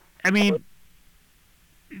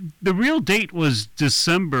 the real date was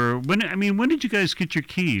December. When did you guys get your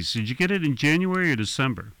keys? Did you get it in January or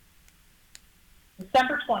December?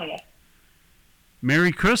 December 20th.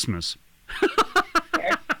 Merry Christmas.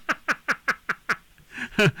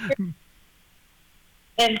 And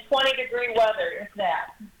 20-degree weather, if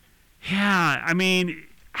that. Yeah,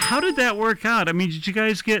 how did that work out? Did you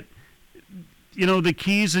guys get, the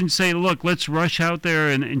keys and say, look, let's rush out there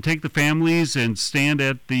and take the families and stand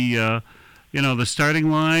at the, the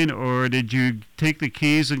starting line, or did you take the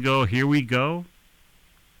keys and go, here we go?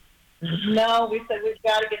 No, we said we've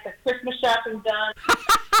got to get the Christmas shopping done.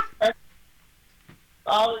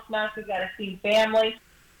 All this month we've got to see family.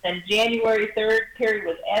 And January 3rd, Terry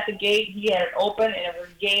was at the gate. He had it open, and it was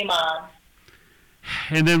game on.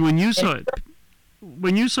 And then when you saw it,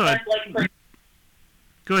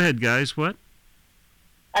 go ahead, guys. What?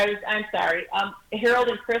 I'm sorry. Harold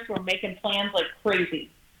and Chris were making plans like crazy.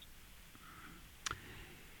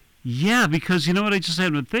 Yeah, because you know what I just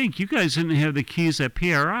had to think? You guys didn't have the keys at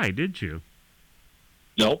PRI, did you?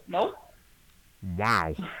 Nope.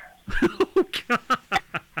 Wow. Oh, God.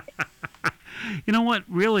 You know what?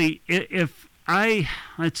 Really,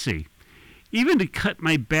 let's see, even to cut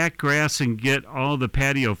my back grass and get all the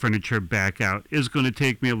patio furniture back out is going to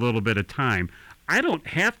take me a little bit of time. I don't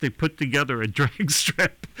have to put together a drag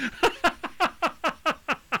strip.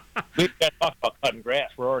 We've got to talk about cutting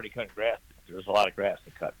grass. We're already cutting grass. There's a lot of grass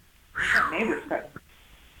to cut. Neighbors cut.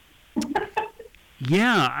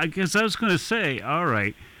 Yeah, I guess I was going to say, all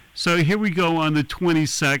right. So here we go on the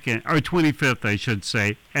 22nd, or 25th, I should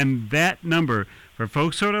say. And that number, for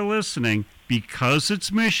folks that are listening, because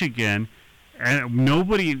it's Michigan,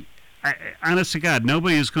 and honest to God,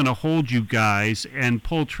 nobody is going to hold you guys and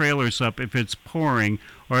pull trailers up if it's pouring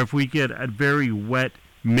or if we get a very wet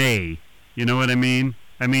May. You know what I mean?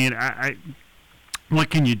 What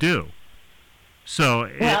can you do? So,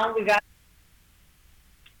 well, we got.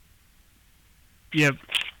 You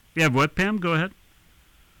have what, Pam? Go ahead.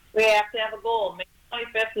 We have to have a goal. May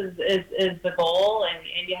 25th is the goal,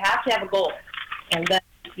 and you have to have a goal, and then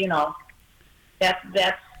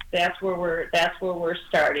that's where we're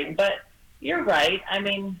starting. But you're right.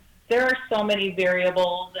 There are so many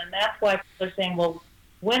variables, and that's why people are saying, well,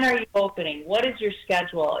 when are you opening? What is your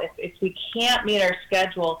schedule? If we can't meet our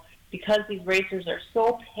schedule because these racers are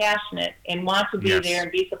so passionate and want to be there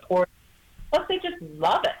and be supportive, plus they just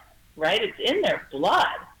love it, right? It's in their blood.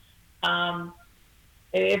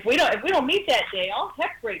 If we don't meet that day, all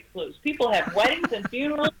heck breaks loose. People have weddings and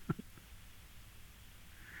funerals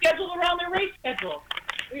scheduled around their race schedule.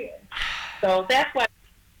 So that's why.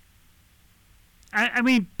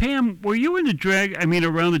 Pam, were you in the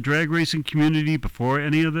around the drag racing community before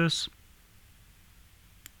any of this?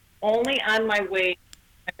 Only on my way to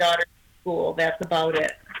my daughter's school. That's about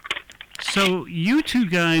it. So you two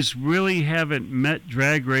guys really haven't met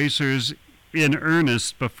drag racers in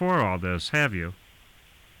earnest before all this, have you?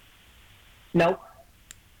 Nope.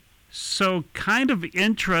 So kind of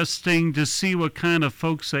interesting to see what kind of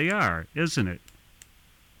folks they are, isn't it?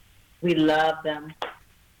 We love them.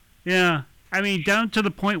 Yeah. Down to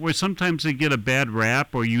the point where sometimes they get a bad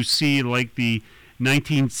rap, or you see like the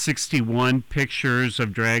 1961 pictures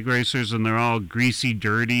of drag racers and they're all greasy,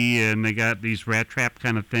 dirty, and they got these rat trap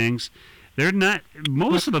kind of things. They're not,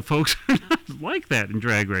 most of the folks are not like that in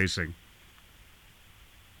drag racing.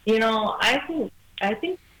 I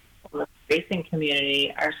think the racing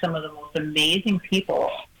community are some of the most amazing people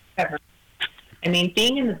ever.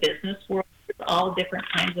 Being in the business world, there's all different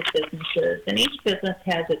kinds of businesses, and each business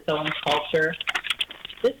has its own culture.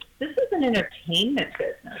 This is an entertainment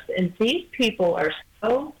business, and these people are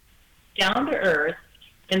so down to earth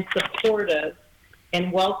and supportive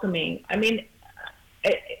and welcoming.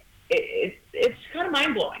 It's kind of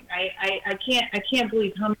mind blowing. I can't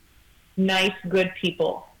believe how many nice, good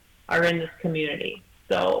people are in this community.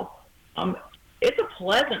 So it's a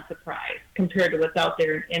pleasant surprise compared to what's out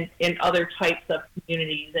there in other types of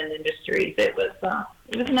communities and industries. It was a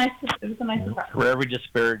nice surprise. For every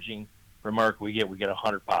disparaging remark we get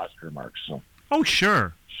 100 positive remarks. So. Oh,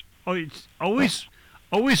 sure. Oh, it's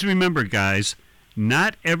always remember, guys,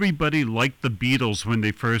 not everybody liked the Beatles when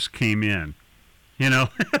they first came in.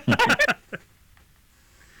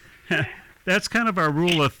 That's kind of our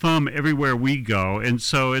rule of thumb everywhere we go. And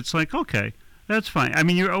so it's like, okay, that's fine.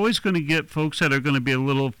 You're always going to get folks that are going to be a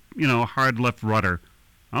little hard left rudder.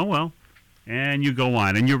 Oh, well. And you go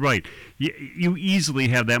on. And you're right. You easily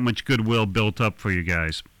have that much goodwill built up for you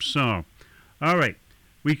guys. So, all right.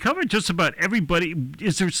 We covered just about everybody.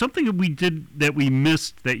 Is there something that we did that we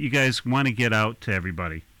missed that you guys want to get out to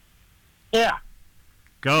everybody? Yeah.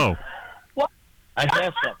 Go. I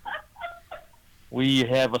have something. We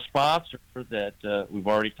have a sponsor that we've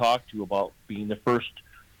already talked to about being the first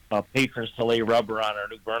patrons to lay rubber on our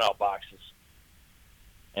new burnout boxes.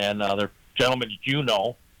 And they're gentlemen that you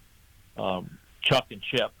know, Chuck and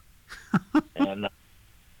Chip. And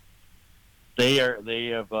they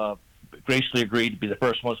have graciously agreed to be the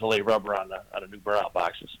first ones to lay rubber on the new burnout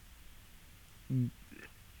boxes.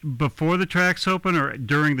 Before the tracks open or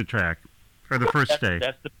during the track? Or the first day?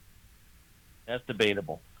 That's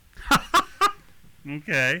debatable.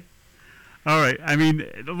 Okay. All right. I mean,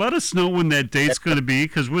 let us know when that date's going to be,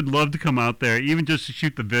 because we'd love to come out there, even just to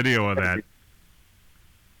shoot the video of that.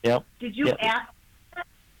 Yep. Did you ask?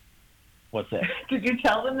 What's that? Did you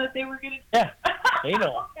tell them that they were going to? Yeah, they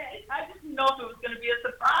know. Okay. I didn't know if it was going to be a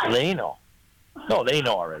surprise. They know. No, they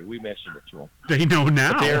know already. We mentioned it to them. They know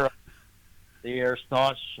now. But they are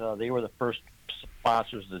staunch. They were the first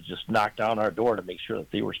sponsors to just knock down our door to make sure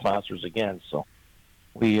that they were sponsors again. So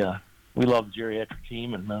we love the geriatric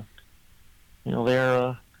team, and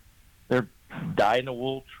they're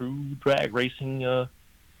dyed-in-the-wool, true drag racing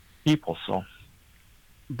people. So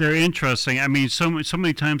they're interesting. I mean, so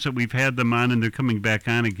many times that we've had them on, and they're coming back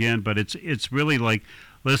on again. But it's really like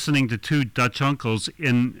listening to two Dutch uncles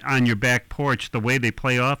on your back porch, the way they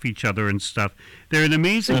play off each other and stuff. They're an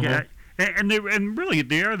amazing guy. And really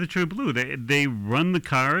they are the true blue. They run the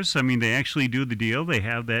cars. I mean, they actually do the deal. They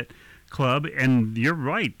have that club, and you're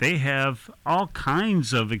right. They have all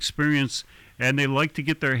kinds of experience, and they like to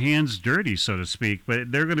get their hands dirty, so to speak.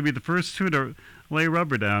 But they're going to be the first two to lay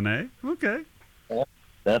rubber down, eh? Okay.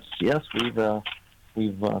 Yes.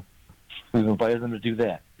 We've invited them to do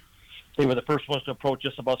that. They were the first ones to approach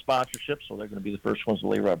us about sponsorship, so they're going to be the first ones to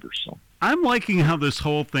lay rubber. So I'm liking how this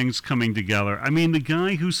whole thing's coming together. I mean, the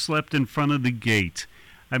guy who slept in front of the gate.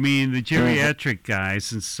 I mean, the geriatric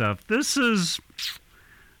guys and stuff. It's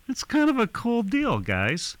kind of a cool deal,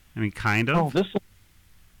 guys. I mean, kind of. Oh,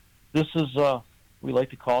 this is we like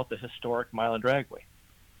to call it the historic Milan Dragway.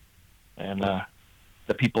 And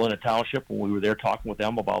the people in the township, when we were there talking with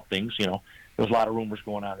them about things, there was a lot of rumors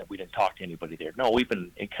going on that we didn't talk to anybody there. No, we've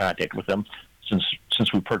been in contact with them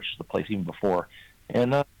since we purchased the place, even before.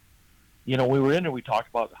 And we were in there, we talked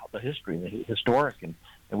about the history, the historic, and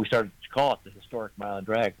we started to call it the historic Milan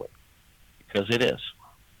Dragway, because it is.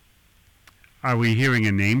 Are we hearing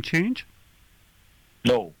a name change?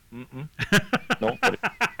 No. No.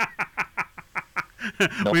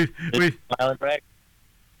 It's Milan Dragway.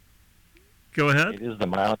 Go ahead. It is the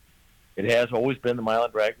Milan. It has always been the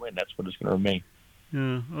Milan Dragway, and that's what it's going to remain.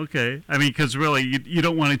 Yeah, okay. I mean, because really, you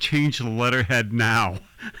don't want to change the letterhead now.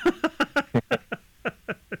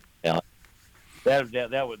 Yeah,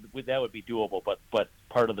 that would be doable, but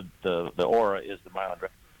part of the aura is the Milan Dragway.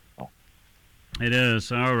 Oh. It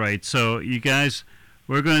is. All right. So you guys,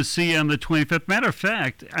 we're going to see you on the 25th. Matter of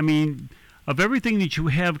fact, I mean, of everything that you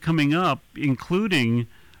have coming up, including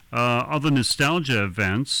all the nostalgia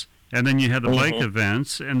events, and then you have the bike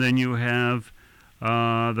events, and then you have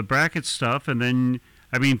the bracket stuff, and then,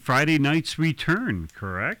 I mean, Friday night's return,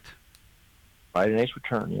 correct? Friday night's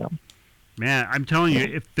return, yeah. Man, I'm telling you,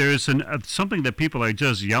 if there's something that people are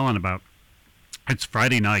just yelling about, it's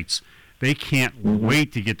Friday nights. They can't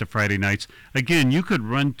wait to get to Friday nights. Again, you could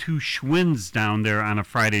run two Schwinn's down there on a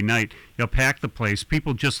Friday night. You'll pack the place.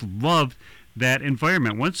 People just love that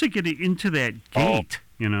environment. Once they get into that gate,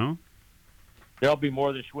 There'll be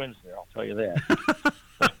more than Schwinn's there, I'll tell you that.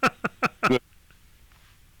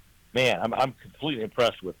 Man, I'm completely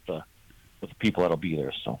impressed with the people that'll be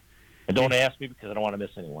there. So, and don't ask me because I don't want to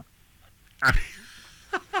miss anyone.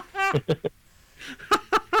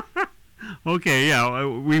 Okay, yeah,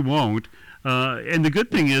 we won't. And the good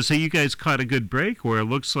thing is that you guys caught a good break where it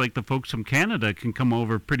looks like the folks from Canada can come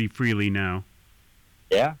over pretty freely now.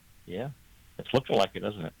 Yeah. It's looking like it,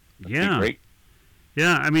 doesn't it? Yeah. Great.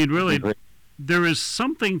 Yeah, I mean, really, there is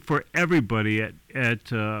something for everybody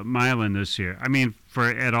at Milan this year. I mean,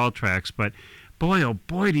 at all tracks, but boy, oh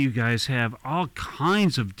boy, do you guys have all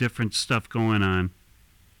kinds of different stuff going on.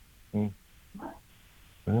 Well,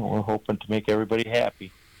 we're hoping to make everybody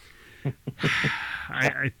happy. We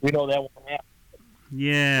know that won't happen.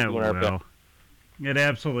 Yeah, it will. It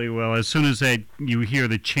absolutely will. As soon as you hear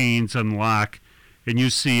the chains unlock and you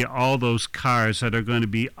see all those cars that are going to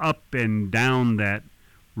be up and down that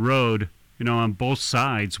road, on both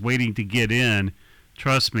sides waiting to get in,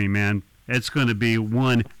 trust me, man, It's going to be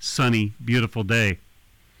one sunny, beautiful day.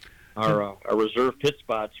 Our reserve pit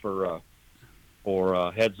spots for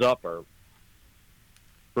heads up are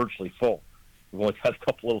virtually full. We've only got a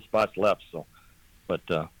couple little spots left, so but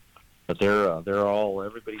they're all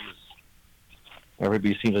everybody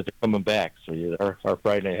seems like they're coming back. So yeah, our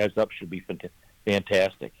Friday night heads up should be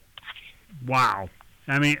fantastic. Wow.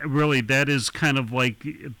 I mean, really, that is kind of like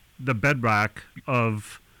the bedrock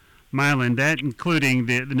of Milan, that including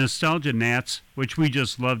the Nostalgia Nats, which we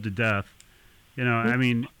just love to death. You know, I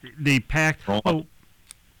mean, they packed. Oh,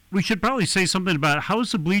 we should probably say something about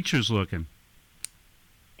how's the bleachers looking?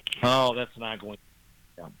 Oh, that's not going.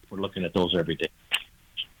 Yeah, we're looking at those every day.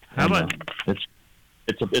 How about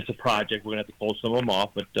it's a project. We're gonna have to close some of them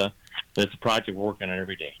off, but it's a project we're working on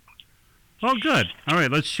every day. Oh, good. All right,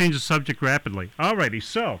 let's change the subject rapidly. All righty,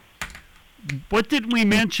 so what didn't we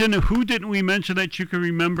mention? Who didn't we mention that you can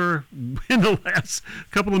remember in the last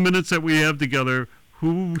couple of minutes that we have together?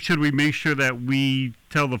 Who should we make sure that we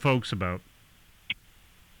tell the folks about?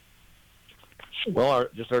 Well, our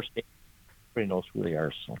state everybody knows who they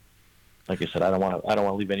are. So, like I said, I don't want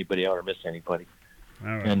to leave anybody out or miss anybody.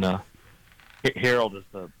 All right. And Harold is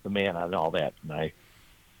the man on all that. And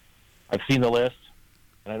I've seen the list,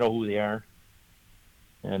 and I know who they are.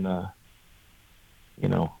 And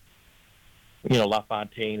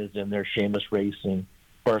LaFontaine is in there, Seamus Racing,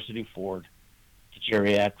 Varsity Ford,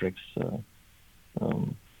 Geriatrics.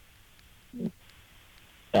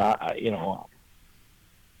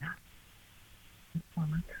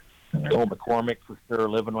 McCormick for sure,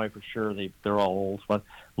 Livernois for sure. They're all old. But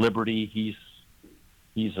Liberty,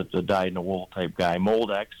 he's a dyed-in-the-wool type guy.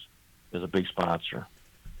 Moldex is a big sponsor.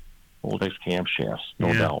 Moldex camshafts,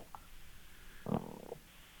 no doubt.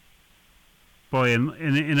 Boy,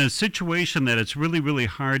 in a situation that it's really, really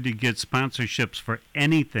hard to get sponsorships for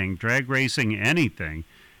anything, drag racing, anything,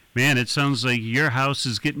 man, it sounds like your house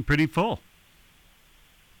is getting pretty full.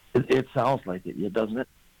 It sounds like it, doesn't it?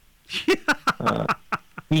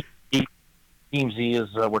 Team Z is.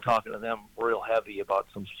 We're talking to them real heavy about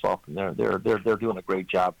some stuff, and they're doing a great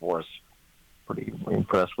job for us. Pretty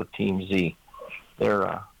impressed with Team Z.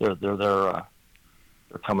 They're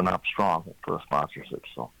coming up strong for a sponsorship.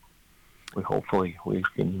 So hopefully we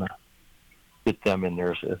can get them in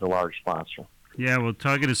there as a large sponsor. Yeah, well,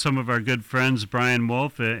 talking to some of our good friends, Brian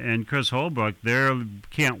Wolf and Chris Holbrook, they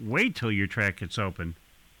can't wait till your track gets open.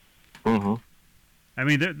 Mm-hmm. I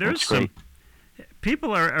mean, there's some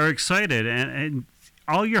people are excited, and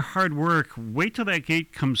all your hard work. Wait till that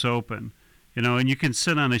gate comes open, and you can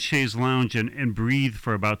sit on a chaise lounge and breathe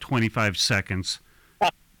for about 25 seconds.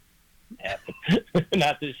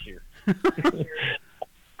 Not this year.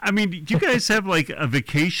 I mean, do you guys have like a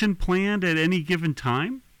vacation planned at any given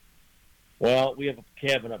time? Well, we have a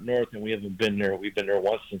cabin up north, and we haven't been there. We've been there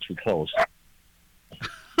once since we closed,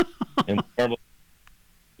 and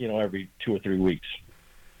every 2 or 3 weeks.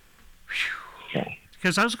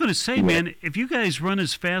 Because I was going to say, man, if you guys run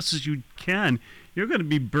as fast as you can, you're going to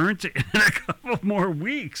be burnt in a couple more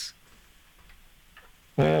weeks.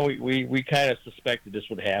 Well, we kind of suspected this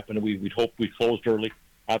would happen. We'd hoped we closed early,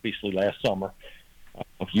 obviously last summer.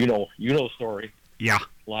 You know the story. Yeah.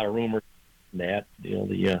 A lot of rumors and that.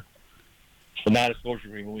 The non-disclosure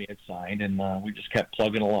agreement we had signed, and we just kept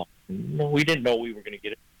plugging along. We didn't know we were going to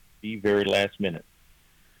get it the very last minute.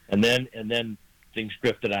 And then things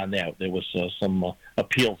drifted on that. There was some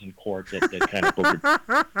appeals in court that kind of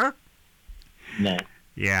boogered. No.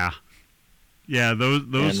 Yeah. Yeah, those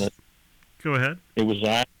go ahead. It was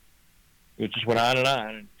on. It just went on and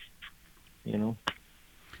on.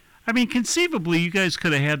 I mean, conceivably, you guys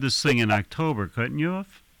could have had this thing in October, couldn't you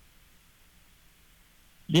have?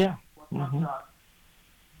 Yeah. Mm-hmm.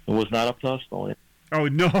 It was not up to us, though. Oh,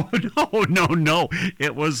 no.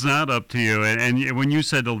 It was not up to you. And when you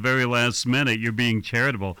said the very last minute you're being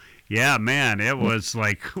charitable, yeah, man, it was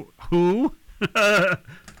like, who? But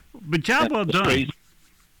job well done. Crazy.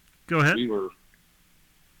 Go ahead. We were,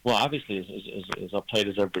 well, obviously, as uptight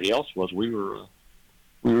as everybody else was, we were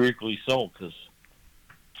equally so, because,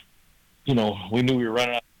 we knew we were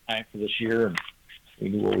running out of time for this year, and we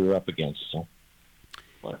knew what we were up against. So,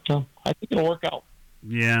 but I think it'll work out.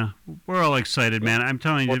 Yeah, we're all excited, man. I'm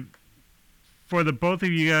telling you, for the both of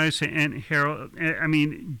you guys and Harold, I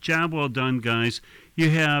mean, job well done, guys.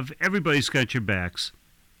 Everybody's got your backs.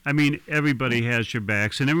 I mean, everybody has your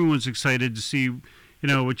backs, and everyone's excited to see,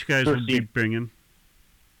 what you guys will be bringing.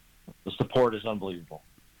 The support is unbelievable.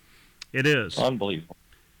 It is. Unbelievable.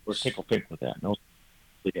 We're tickled pink with that. No,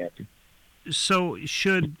 really happy. So,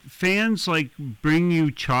 should fans, bring you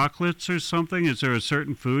chocolates or something? Is there a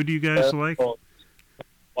certain food you guys like? Well,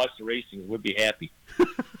 watch the racing, we'd be happy.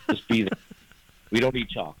 Just be there. We don't eat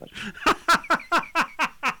chocolate.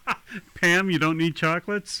 Pam, you don't need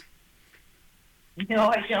chocolates? No,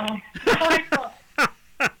 I don't. No, I don't.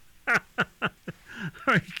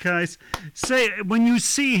 All right, guys. Say, when you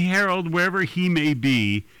see Harold, wherever he may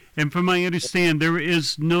be, and from my understand, there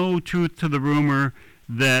is no truth to the rumor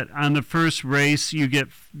that on the first race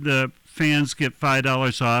the fans get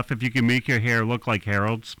 $5 off if you can make your hair look like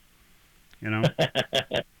Harold's. You know?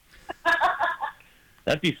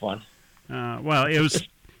 That'd be fun. Well, it was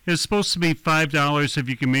supposed to be $5 if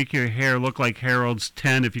you can make your hair look like Harold's,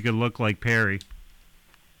 10 if you could look like Perry.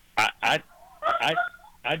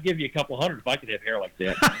 I'd give you a couple hundred if I could have hair like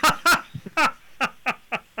that.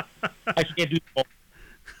 I can't do both.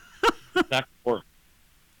 It's not going to work.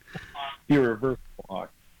 You're a reversible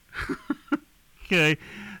hawk. Okay.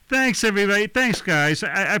 Thanks, everybody. Thanks, guys.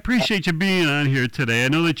 I appreciate you being on here today. I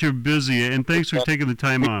know that you're busy, and thanks for taking the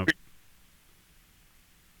time off.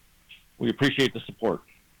 We appreciate the support.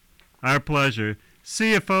 Our pleasure.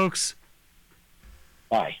 See you, folks.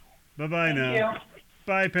 Bye. Bye-bye now. Thank you.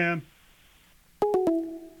 Bye, Pam.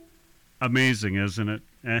 Amazing, isn't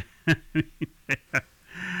it?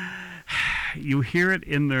 You hear it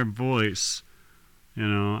in their voice. You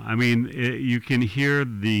know, I mean, you can hear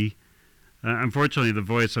the... unfortunately, the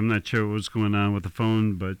voice, I'm not sure what's going on with the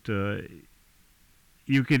phone, but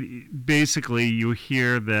you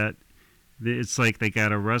hear that it's like they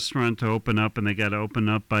got a restaurant to open up, and they got to open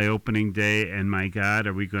up by opening day, and my God,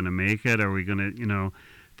 are we going to make it? Are we going to,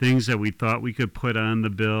 things that we thought we could put on the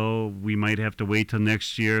bill, we might have to wait till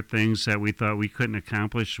next year. Things that we thought we couldn't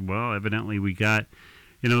accomplish, well, evidently we got.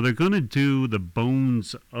 They're going to do the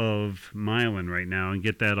bones of Milan right now and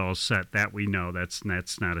get that all set. That we know. That's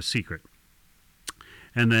not a secret.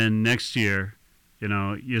 And then next year,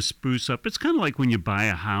 you spruce up. It's kind of like when you buy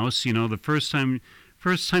a house. The first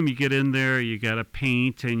time you get in there, you got to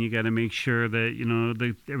paint and you got to make sure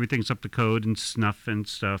that everything's up to code and snuff and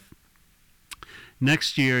stuff.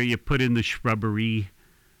 Next year, you put in the shrubbery,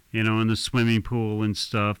 in the swimming pool and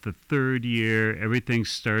stuff. The third year, everything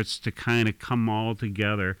starts to kind of come all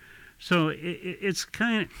together. So it's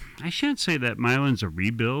kind of, I shan't say that Milan's a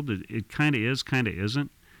rebuild. It kind of is, kind of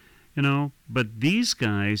isn't, But these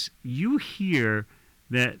guys, you hear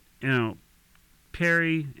that,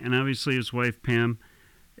 Perry and obviously his wife Pam,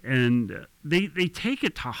 and they take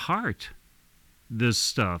it to heart, this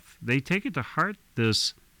stuff. They take it to heart,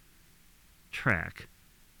 this track,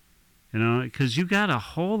 because you got a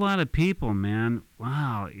whole lot of people, man.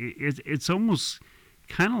 Wow, it's almost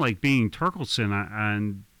kind of like being Torkelson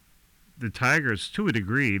on the Tigers to a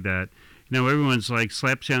degree that everyone's like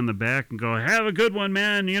slaps you on the back and go, have a good one,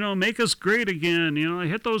 man, make us great again,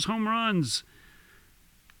 hit those home runs.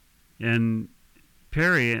 And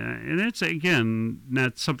Perry, and it's again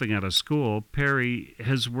not something out of school, Perry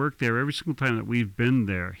has worked there every single time that we've been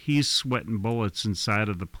there. He's sweating bullets inside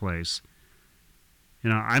of the place.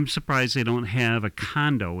 I'm surprised they don't have a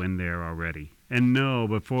condo in there already. And no,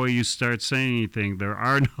 before you start saying anything, there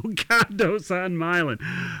are no condos on Milan.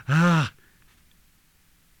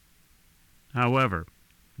 However,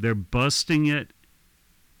 they're busting it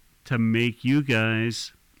to make you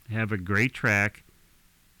guys have a great track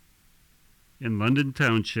in London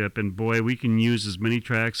Township. And boy, we can use as many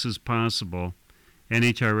tracks as possible.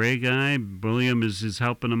 NHRA guy, William is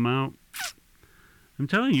helping them out. I'm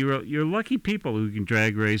telling you, you're lucky people who can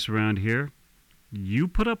drag race around here. You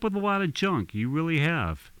put up with a lot of junk. You really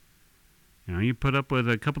have. You put up with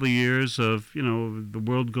a couple of years of, the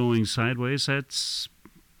world going sideways. That's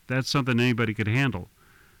something anybody could handle.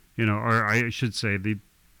 Or I should say,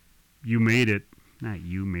 you made it. Not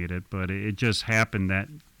you made it, but it just happened that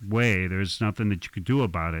way. There's nothing that you could do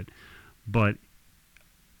about it. But,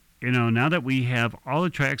 now that we have all the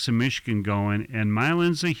tracks in Michigan going, and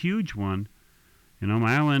Milan's a huge one.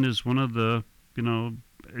 Milan is one of the,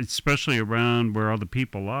 especially around where all the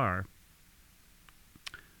people are.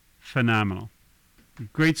 Phenomenal.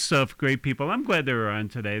 Great stuff, great people. I'm glad they were on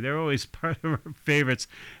today. They're always part of our favorites.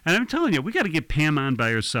 And I'm telling you, we got to get Pam on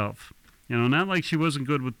by herself. Not like she wasn't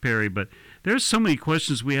good with Perry, but there's so many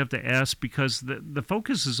questions we have to ask because the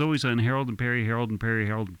focus is always on Harold and Perry, Harold and Perry,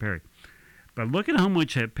 Harold and Perry. But look at how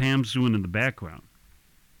much that Pam's doing in the background.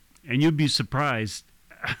 And you'd be surprised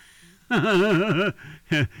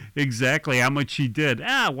exactly how much she did.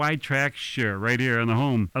 Wide track, sure, right here on the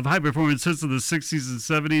home of high performance hits of the 60s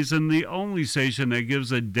and 70s, and the only station that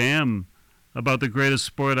gives a damn about the greatest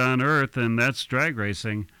sport on earth, and that's drag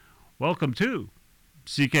racing. Welcome to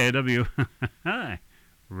CKW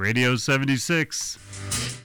Radio 76.